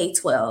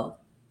 K-12.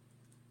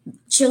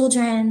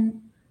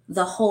 Children,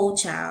 the whole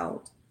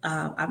child.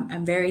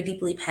 I'm very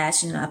deeply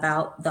passionate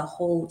about the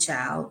whole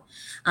child.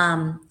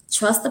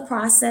 Trust the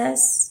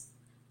process.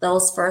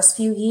 Those first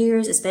few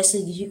years, especially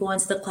if you go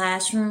into the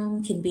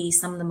classroom, can be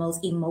some of the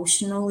most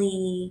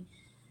emotionally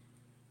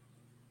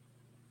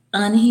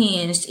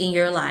unhinged in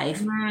your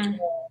life.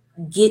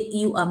 Get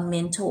you a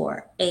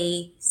mentor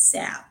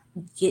ASAP.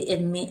 Get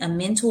a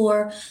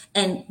mentor,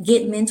 and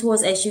get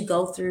mentors as you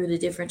go through the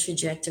different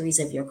trajectories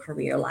of your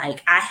career.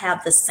 Like, I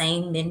have the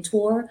same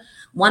mentor.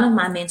 One of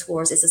my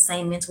mentors is the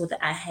same mentor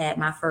that I had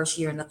my first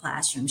year in the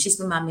classroom. She's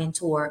been my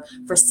mentor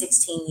for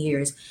 16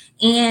 years,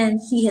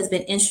 and she has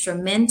been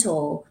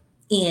instrumental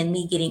in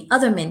me getting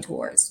other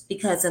mentors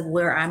because of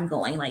where I'm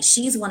going. Like,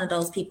 she's one of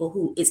those people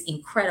who is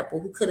incredible,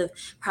 who could have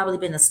probably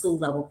been a school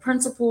level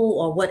principal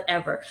or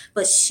whatever,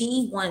 but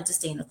she wanted to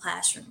stay in the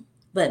classroom.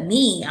 But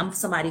me, I'm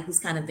somebody who's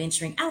kind of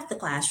venturing out the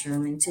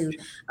classroom into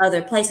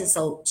other places.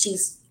 So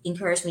she's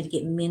encouraged me to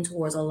get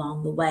mentors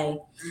along the way.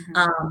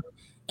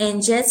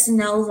 And just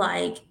know,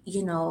 like,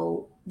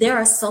 there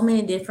are so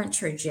many different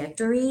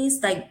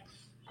trajectories, like,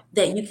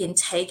 that you can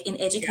take in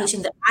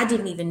education that I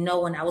didn't even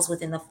know when I was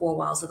within the four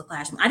walls of the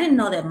classroom. I didn't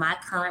know that my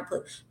current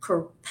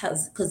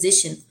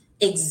position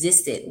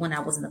existed when I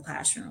was in the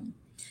classroom.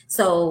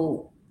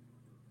 So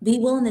be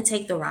willing to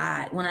take the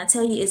ride. When I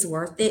tell you it's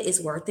worth it, it's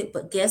worth it.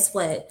 But guess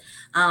what?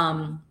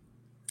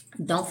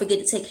 Don't forget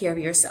to take care of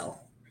yourself.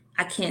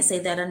 I can't say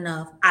that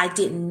enough. I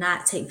did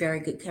not take very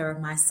good care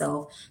of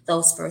myself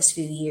those first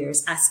few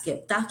years. I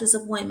skipped doctor's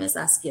appointments.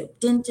 I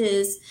skipped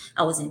dentists.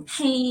 I was in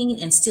pain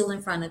and still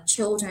in front of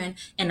children,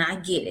 and I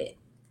get it.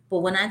 But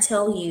when I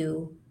tell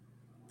you,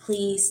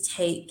 please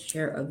take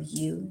care of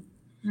you,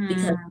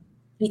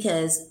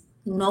 because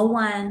no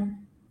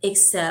one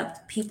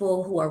except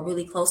people who are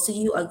really close to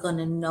you are going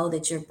to know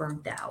that you're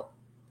burnt out.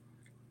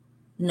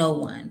 No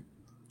one.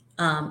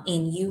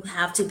 And you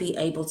have to be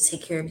able to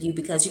take care of you,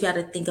 because you got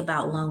to think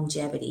about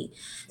longevity.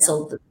 Yeah.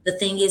 So the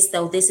thing is,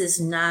 though, this is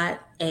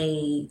not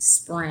a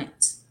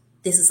sprint.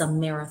 This is a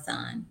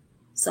marathon.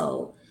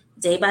 So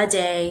day by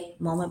day,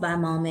 moment by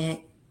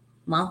moment,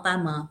 month by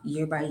month,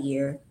 year by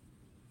year.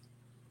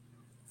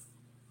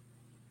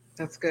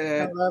 That's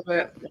good. I love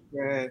it. That's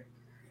good.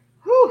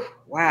 Whew,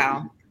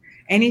 wow.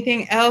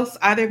 Anything else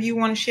either of you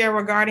want to share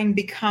regarding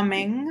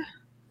becoming?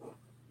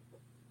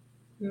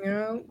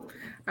 No,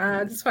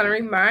 I just want to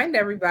remind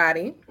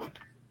everybody,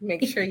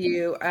 make sure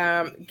you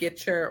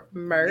get your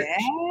merch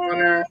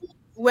on our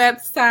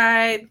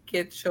website,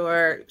 get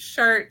your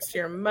shirts,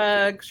 your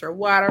mugs, your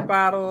water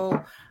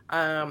bottle,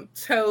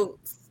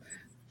 totes,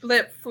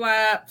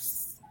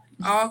 flip-flops,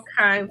 all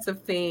kinds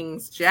of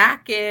things,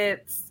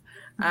 jackets.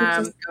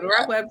 Go to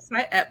our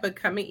website at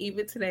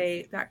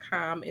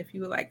becomingevatoday.com if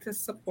you would like to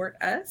support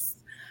us.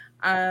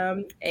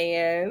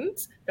 And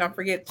don't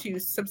forget to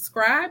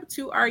subscribe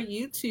to our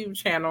YouTube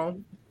channel.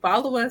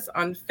 Follow us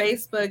on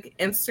Facebook,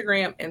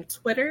 Instagram, and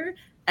Twitter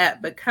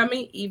at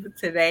Becoming Eva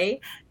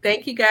Today.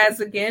 Thank you guys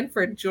again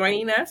for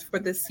joining us for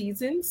the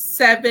season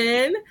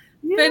 7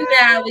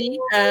 finale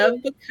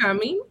of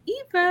Becoming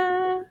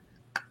Eva.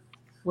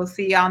 We'll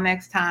see y'all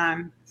next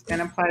time. It's been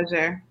a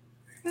pleasure.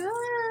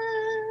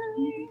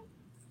 Bye.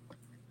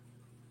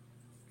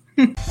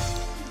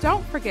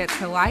 Don't forget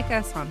to like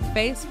us on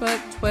Facebook,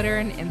 Twitter,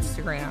 and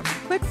Instagram.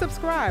 Click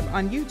subscribe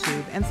on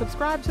YouTube and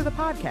subscribe to the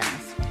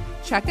podcast.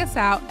 Check us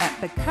out at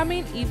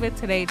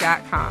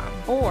becomingevatoday.com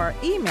or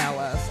email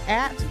us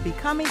at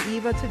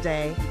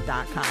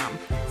becomingevatoday.com.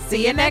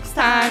 See you next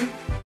time.